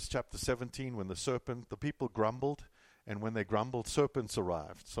Numbers chapter 17, when the people grumbled, and when they grumbled, serpents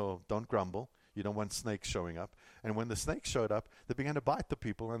arrived. So don't grumble. You don't want snakes showing up. And when the snakes showed up, they began to bite the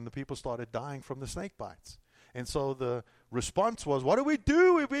people, and the people started dying from the snake bites. And so the response was, what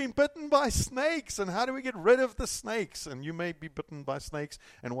do? We're being bitten by snakes, and how do we get rid of the snakes? And you may be bitten by snakes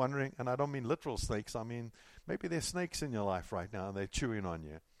and wondering, and I don't mean literal snakes, I mean maybe there's snakes in your life right now, and they're chewing on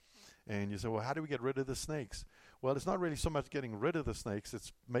you. And you say, well, how do we get rid of the snakes? Well, it's not really so much getting rid of the snakes,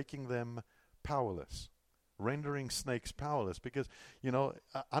 it's making them powerless, rendering snakes powerless. Because,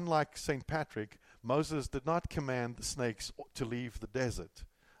 unlike St. Patrick, Moses did not command the snakes to leave the desert.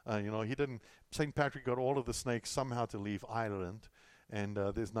 He didn't. St. Patrick got all of the snakes somehow to leave Ireland, and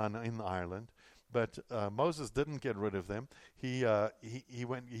there's none in Ireland. But Moses didn't get rid of them. He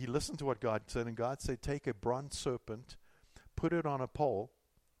listened to what God said, and God said, take a bronze serpent, put it on a pole,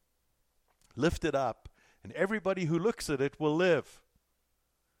 lift it up, and everybody who looks at it will live.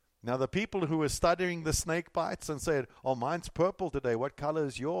 Now, the people who were studying the snake bites and said, "Oh, mine's purple today. What color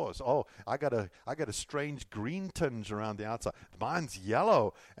is yours?" "Oh, I got a strange green tinge around the outside. Mine's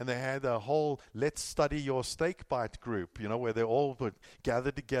yellow." And they had a whole "Let's study your snake bite" group, where they all would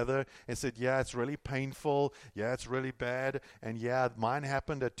gather together and said, "Yeah, it's really painful. Yeah, it's really bad. And yeah, mine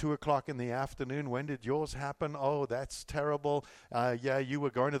happened at 2:00 in the afternoon. When did yours happen? Oh, that's terrible. Yeah, you were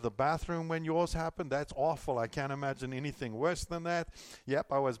going to the bathroom when yours happened. That's awful. I can't imagine anything worse than that.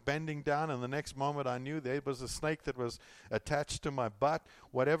 Yep, I was bending down, and the next moment I knew there was a snake that was attached to my butt."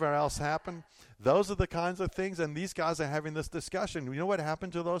 Whatever else happened. Those are the kinds of things, and these guys are having this discussion. You know what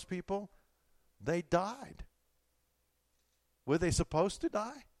happened to those people? They died. Were they supposed to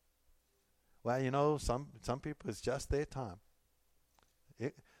die? Well, some people, it's just their time.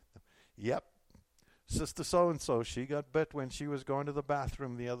 Yep. Sister so-and-so, she got bit when she was going to the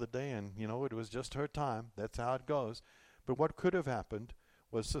bathroom the other day, and, it was just her time. That's how it goes. But what could have happened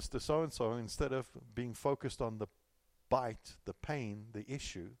was Sister so-and-so, instead of being focused on the bite, the pain, the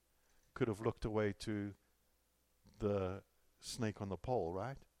issue, could have looked away to the snake on the pole,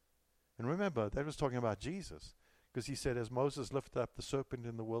 right? And remember, that was talking about Jesus, because he said, "As Moses lifted up the serpent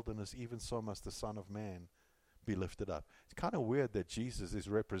in the wilderness, even so must the Son of Man be lifted up." It's kind of weird that Jesus is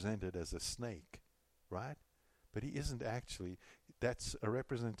represented as a snake, right? But he isn't actually. That's a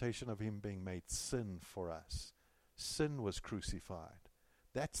representation of him being made sin for us. Sin was crucified.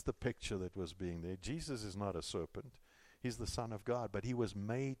 That's the picture that was being there. Jesus is not a serpent. He's the Son of God, but he was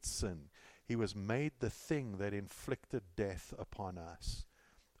made sin. He was made the thing that inflicted death upon us,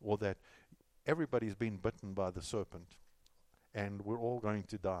 or that everybody's been bitten by the serpent, and we're all going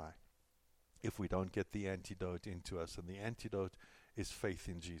to die if we don't get the antidote into us, and the antidote is faith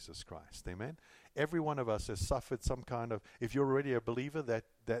in Jesus Christ. Amen? Every one of us has suffered some kind of, if you're already a believer, that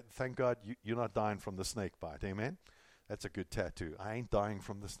thank God you're not dying from the snake bite. Amen? That's a good tattoo. "I ain't dying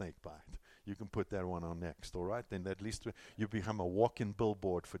from the snake bite." You can put that one on next, all right? Then at least you become a walking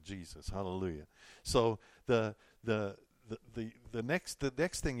billboard for Jesus. Hallelujah. So the next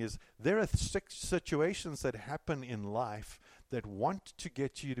thing is, there are situations that happen in life that want to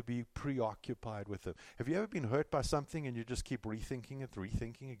get you to be preoccupied with them. Have you ever been hurt by something and you just keep rethinking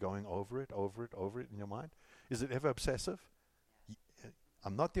it, going over it in your mind? Is it ever obsessive?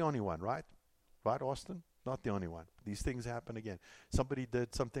 I'm not the only one, right? Right, Austin? Not the only one. These things happen again. Somebody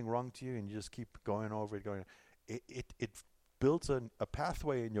did something wrong to you and you just keep going over it, It builds a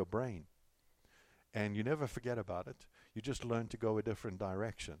pathway in your brain, and you never forget about it. You just learn to go a different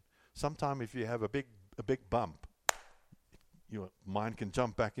direction. Sometime if you have a big bump, your mind can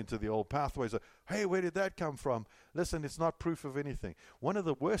jump back into the old pathways. Hey, where did that come from? Listen, it's not proof of anything. One of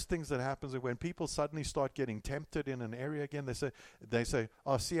the worst things that happens is when people suddenly start getting tempted in an area again, they say,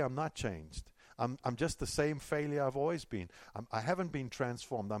 "Oh, see, I'm not changed. I'm just the same failure I've always been. I haven't been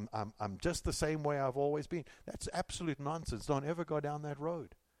transformed. I'm just the same way I've always been." That's absolute nonsense. Don't ever go down that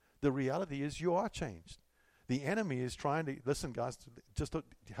road. The reality is you are changed. The enemy is trying to, listen, guys, just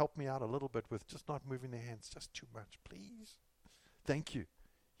help me out a little bit with just not moving their hands just too much, please. Thank you.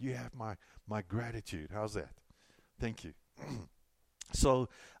 You have my gratitude. How's that? Thank you. So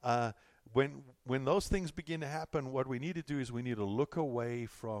when those things begin to happen, what we need to do is we need to look away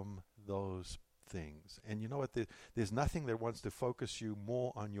from those things. And you know what? There's nothing that wants to focus you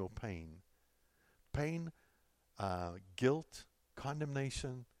more on your pain. Pain, guilt,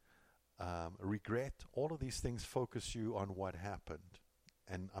 condemnation, regret, all of these things focus you on what happened.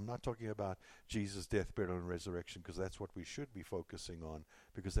 And I'm not talking about Jesus' death, burial, and resurrection, because that's what we should be focusing on,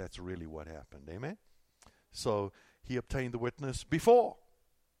 because that's really what happened. Amen? So he obtained the witness before.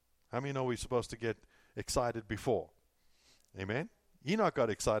 How many know we're supposed to get excited before? Amen? Enoch got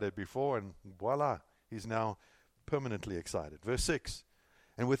excited before, and voila, he's now permanently excited. Verse 6,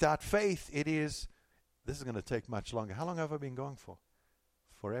 and without faith it is, this is going to take much longer. How long have I been going for?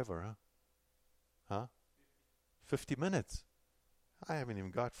 Forever, huh? 50 minutes. I haven't even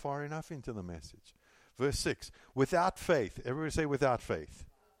got far enough into the message. Verse 6, without faith, everybody say without faith.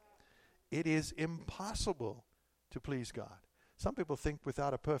 It is impossible to please God. Some people think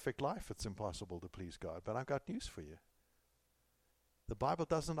without a perfect life it's impossible to please God, but I've got news for you. The Bible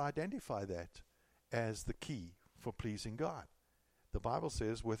doesn't identify that as the key for pleasing God. The Bible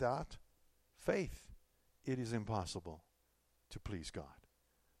says without faith it is impossible to please God.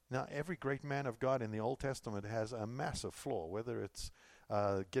 Now, every great man of God in the Old Testament has a massive flaw, whether it's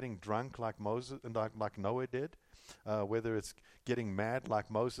getting drunk like Moses and like Noah did, whether it's getting mad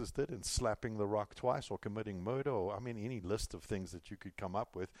like Moses did and slapping the rock twice, or committing murder, or any list of things that you could come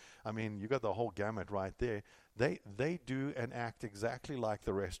up with. You got the whole gamut right there. They do and act exactly like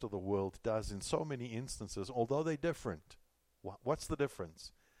the rest of the world does in so many instances, although they're different. What's the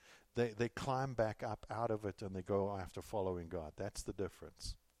difference? They climb back up out of it and they go after following God. That's the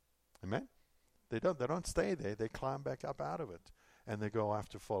difference. Amen? They don't stay there. They climb back up out of it and they go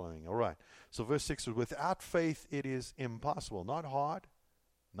after following. All right. So verse 6 is, without faith it is impossible. Not hard,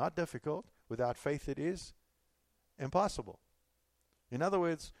 not difficult. Without faith it is impossible. In other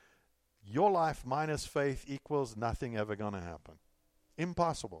words, your life minus faith equals nothing ever going to happen.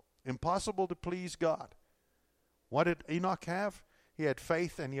 Impossible. Impossible to please God. What did Enoch have? He had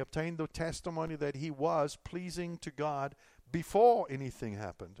faith and he obtained the testimony that he was pleasing to God before anything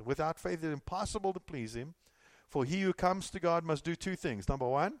happened. Without faith it is impossible to please him. For he who comes to God must do two things. Number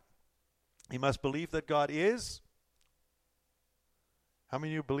one, he must believe that God is. How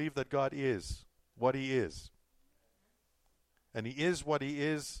many of you believe that God is what he is? And he is what he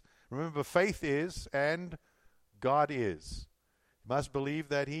is. Remember, faith is and God is. You must believe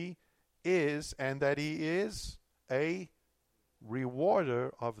that he is and that he is a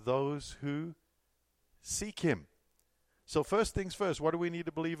rewarder of those who seek him. So first things first, what do we need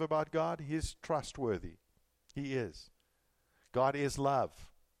to believe about God? He is trustworthy. He is. God is love.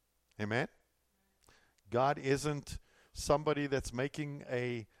 Amen? God isn't somebody that's making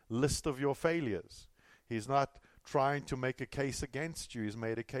a list of your failures. He's not trying to make a case against you. He's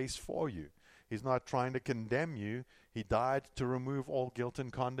made a case for you. He's not trying to condemn you. He died to remove all guilt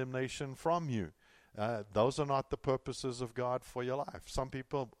and condemnation from you. Those are not the purposes of God for your life. Some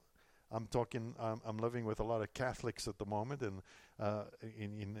people, I'm living with a lot of Catholics at the moment, and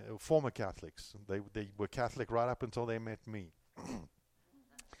in former Catholics. They were Catholic right up until they met me.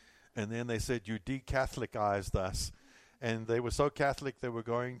 And then they said, you de-Catholicized us. And they were so Catholic, they were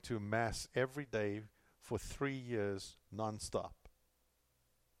going to Mass every day for 3 years non-stop.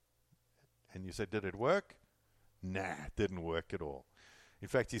 And you said, did it work? Nah, it didn't work at all. In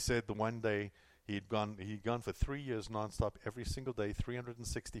fact, he said the one day he'd gone for 3 years non-stop every single day,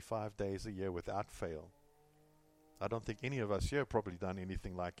 365 days a year without fail. I don't think any of us here probably done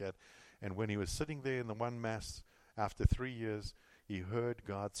anything like that. And when he was sitting there in the one Mass after 3 years, he heard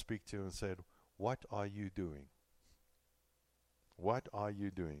God speak to him and said, what are you doing? What are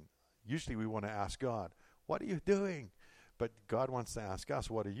you doing? Usually we want to ask God, what are you doing? But God wants to ask us,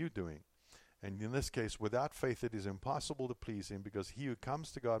 what are you doing? And in this case, without faith it is impossible to please him, because he who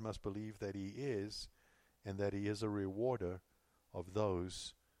comes to God must believe that he is, and that he is a rewarder of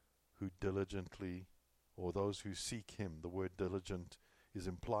those who diligently, or those who seek him. The word diligent is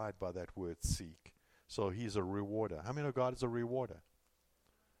implied by that word seek. So he's a rewarder. How many know God is a rewarder?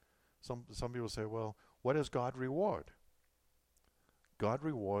 Some people say, well, what does God reward? God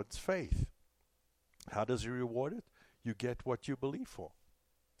rewards faith. How does he reward it? You get what you believe for,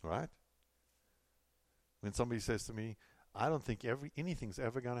 right? When somebody says to me, I don't think anything's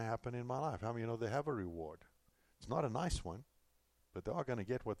ever going to happen in my life. How many know they have a reward? It's not a nice one, but they are going to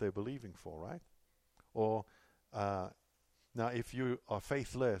get what they're believing for, right? Or, now if you are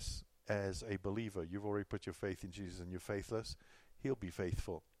faithless as a believer, you've already put your faith in Jesus and you're faithless, he'll be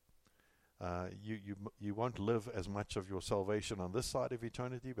faithful. You won't live as much of your salvation on this side of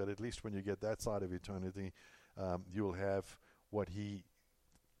eternity, but at least when you get that side of eternity, you'll have what he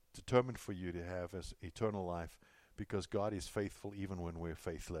determined for you to have as eternal life, because God is faithful even when we're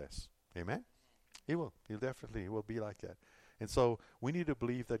faithless. Amen? He will. He will be like that. And so we need to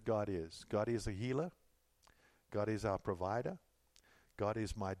believe that God is. God is a healer. God is our provider. God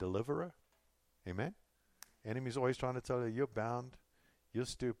is my deliverer. Amen? Enemy's always trying to tell you, you're bound. You're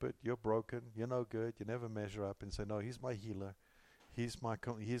stupid, you're broken, you're no good, you never measure up. And say, no, he's my healer. He's my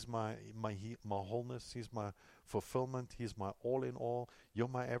wholeness. He's my fulfillment. He's my all in all. You're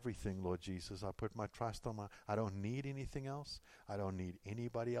my everything, Lord Jesus. I put my trust on I don't need anything else. I don't need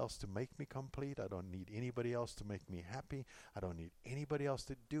anybody else to make me complete. I don't need anybody else to make me happy. I don't need anybody else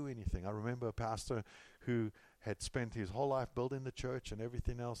to do anything. I remember a pastor who had spent his whole life building the church and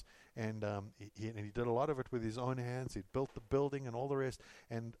everything else, and he did a lot of it with his own hands. He built the building and all the rest,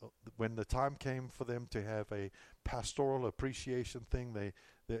 and when the time came for them to have a pastoral appreciation thing,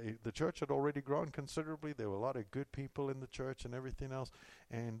 the church had already grown considerably. There were a lot of good people in the church and everything else,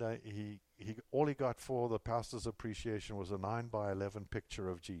 and all he got for the pastor's appreciation was a 9x11 picture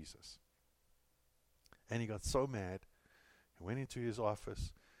of Jesus. And he got so mad. He went into his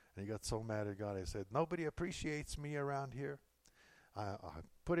office, and he got so mad at God. He said, nobody appreciates me around here. I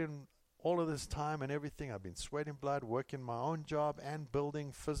put in all of this time and everything. I've been sweating blood, working my own job and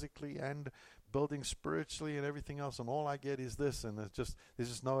building physically and building spiritually and everything else, and all I get is this, and there's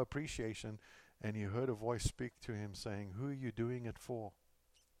just no appreciation. And he heard a voice speak to him saying, who are you doing it for?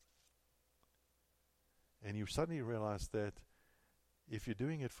 And you suddenly realize that if you're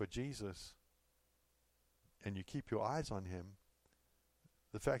doing it for Jesus and you keep your eyes on him,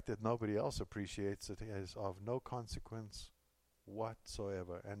 the fact that nobody else appreciates it is of no consequence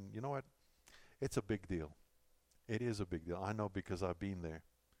whatsoever. And you know what? It's a big deal. It is a big deal. I know because I've been there.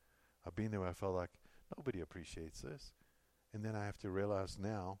 I've been there where I felt like nobody appreciates this. And then I have to realize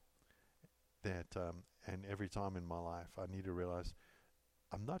now that, and every time in my life, I need to realize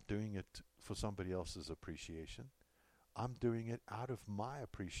I'm not doing it for somebody else's appreciation. I'm doing it out of my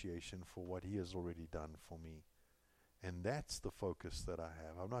appreciation for what He has already done for me. And that's the focus that I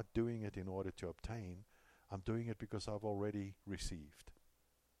have. I'm not doing it in order to obtain. I'm doing it because I've already received.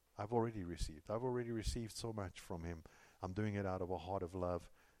 I've already received so much from Him. I'm doing it out of a heart of love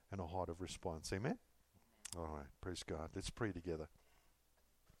and a heart of response. Amen? All right. Praise God. Let's pray together.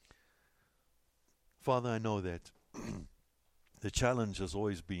 Father, I know that the challenge has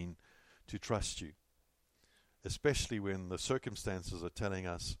always been to trust You, especially when the circumstances are telling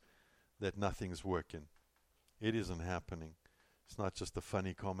us that nothing's working. It isn't happening. It's not just a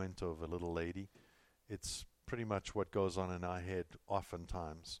funny comment of a little lady. It's pretty much what goes on in our head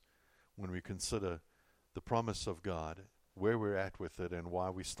oftentimes when we consider the promise of God, where we're at with it, and why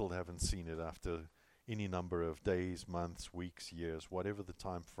we still haven't seen it after any number of days, months, weeks, years, whatever the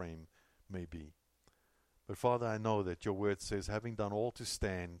time frame may be. But Father, I know that Your word says, having done all to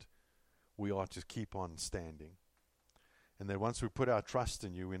stand, we ought to keep on standing. And that once we put our trust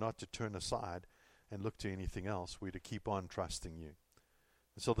in You, we're not to turn aside and look to anything else. We're to keep on trusting You.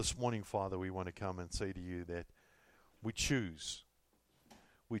 And so this morning, Father, we want to come and say to You that we choose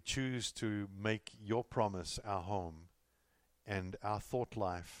to make Your promise our home and our thought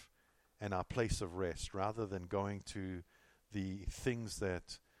life and our place of rest, rather than going to the things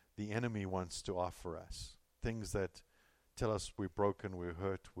that the enemy wants to offer us, things that tell us we're broken, we're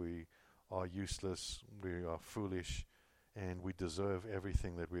hurt, we are useless, we are foolish, and we deserve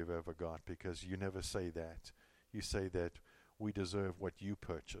everything that we've ever got, because You never say that. You say that we deserve what You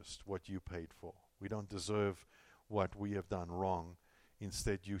purchased, what You paid for. We don't deserve what we have done wrong.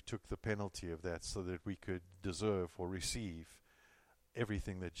 Instead, You took the penalty of that so that we could deserve or receive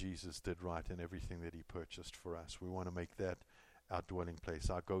everything that Jesus did right and everything that He purchased for us. We want to make that our dwelling place,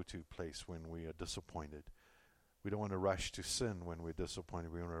 our go-to place when we are disappointed. We don't want to rush to sin when we're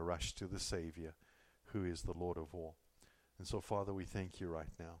disappointed. We want to rush to the Savior, who is the Lord of all. And so, Father, we thank You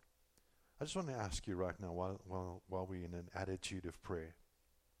right now. I just want to ask You right now, while we're in an attitude of prayer,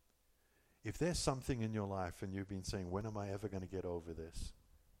 if there's something in your life and you've been saying, when am I ever going to get over this?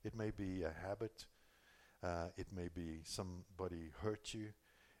 It may be a habit. It may be somebody hurt you.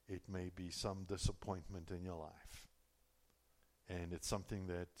 It may be some disappointment in your life. And it's something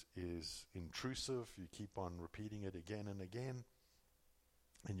that is intrusive. You keep on repeating it again and again.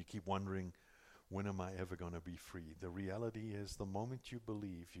 And you keep wondering, when am I ever going to be free? The reality is, the moment you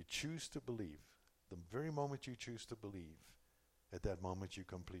believe, you choose to believe, the very moment you choose to believe, at that moment you're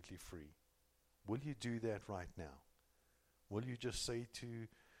completely free. Will you do that right now? Will you just say to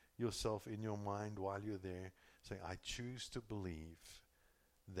yourself in your mind while you're there, say, I choose to believe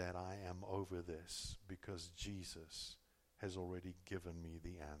that I am over this because Jesus has already given me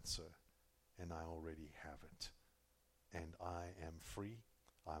the answer, and I already have it. And I am free,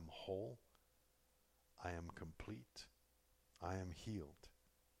 I'm whole, I am complete, I am healed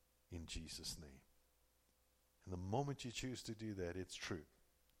in Jesus' name. And the moment you choose to do that, it's true.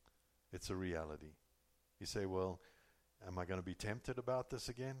 It's a reality. You say, well, am I going to be tempted about this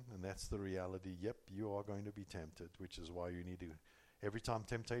again? And that's the reality. Yep, you are going to be tempted, which is why you need to, every time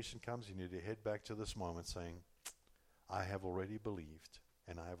temptation comes, you need to head back to this moment saying, I have already believed,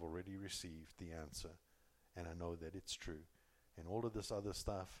 and I have already received the answer, and I know that it's true. And all of this other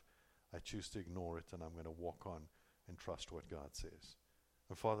stuff, I choose to ignore it, and I'm going to walk on and trust what God says.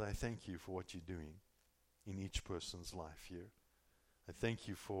 And Father, I thank You for what You're doing in each person's life here. I thank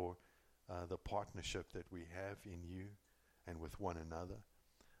You for the partnership that we have in You and with one another.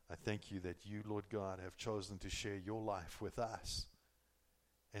 I thank You that You, Lord God, have chosen to share Your life with us,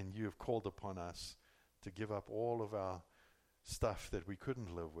 and You have called upon us to give up all of our stuff that we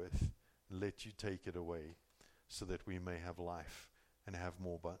couldn't live with and let You take it away so that we may have life and have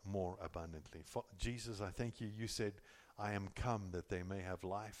more abundantly. Jesus, I thank You. You said, I am come that they may have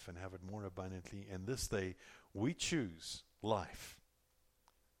life and have it more abundantly. And this day we choose life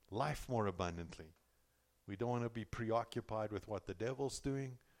more abundantly. We don't want to be preoccupied with what the devil's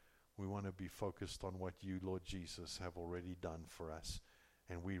doing. We want to be focused on what You, Lord Jesus, have already done for us.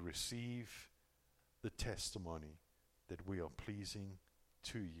 And we receive the testimony that we are pleasing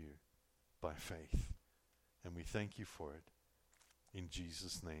to You by faith. And we thank You for it. In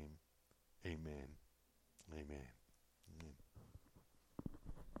Jesus' name, amen. Amen. Amen.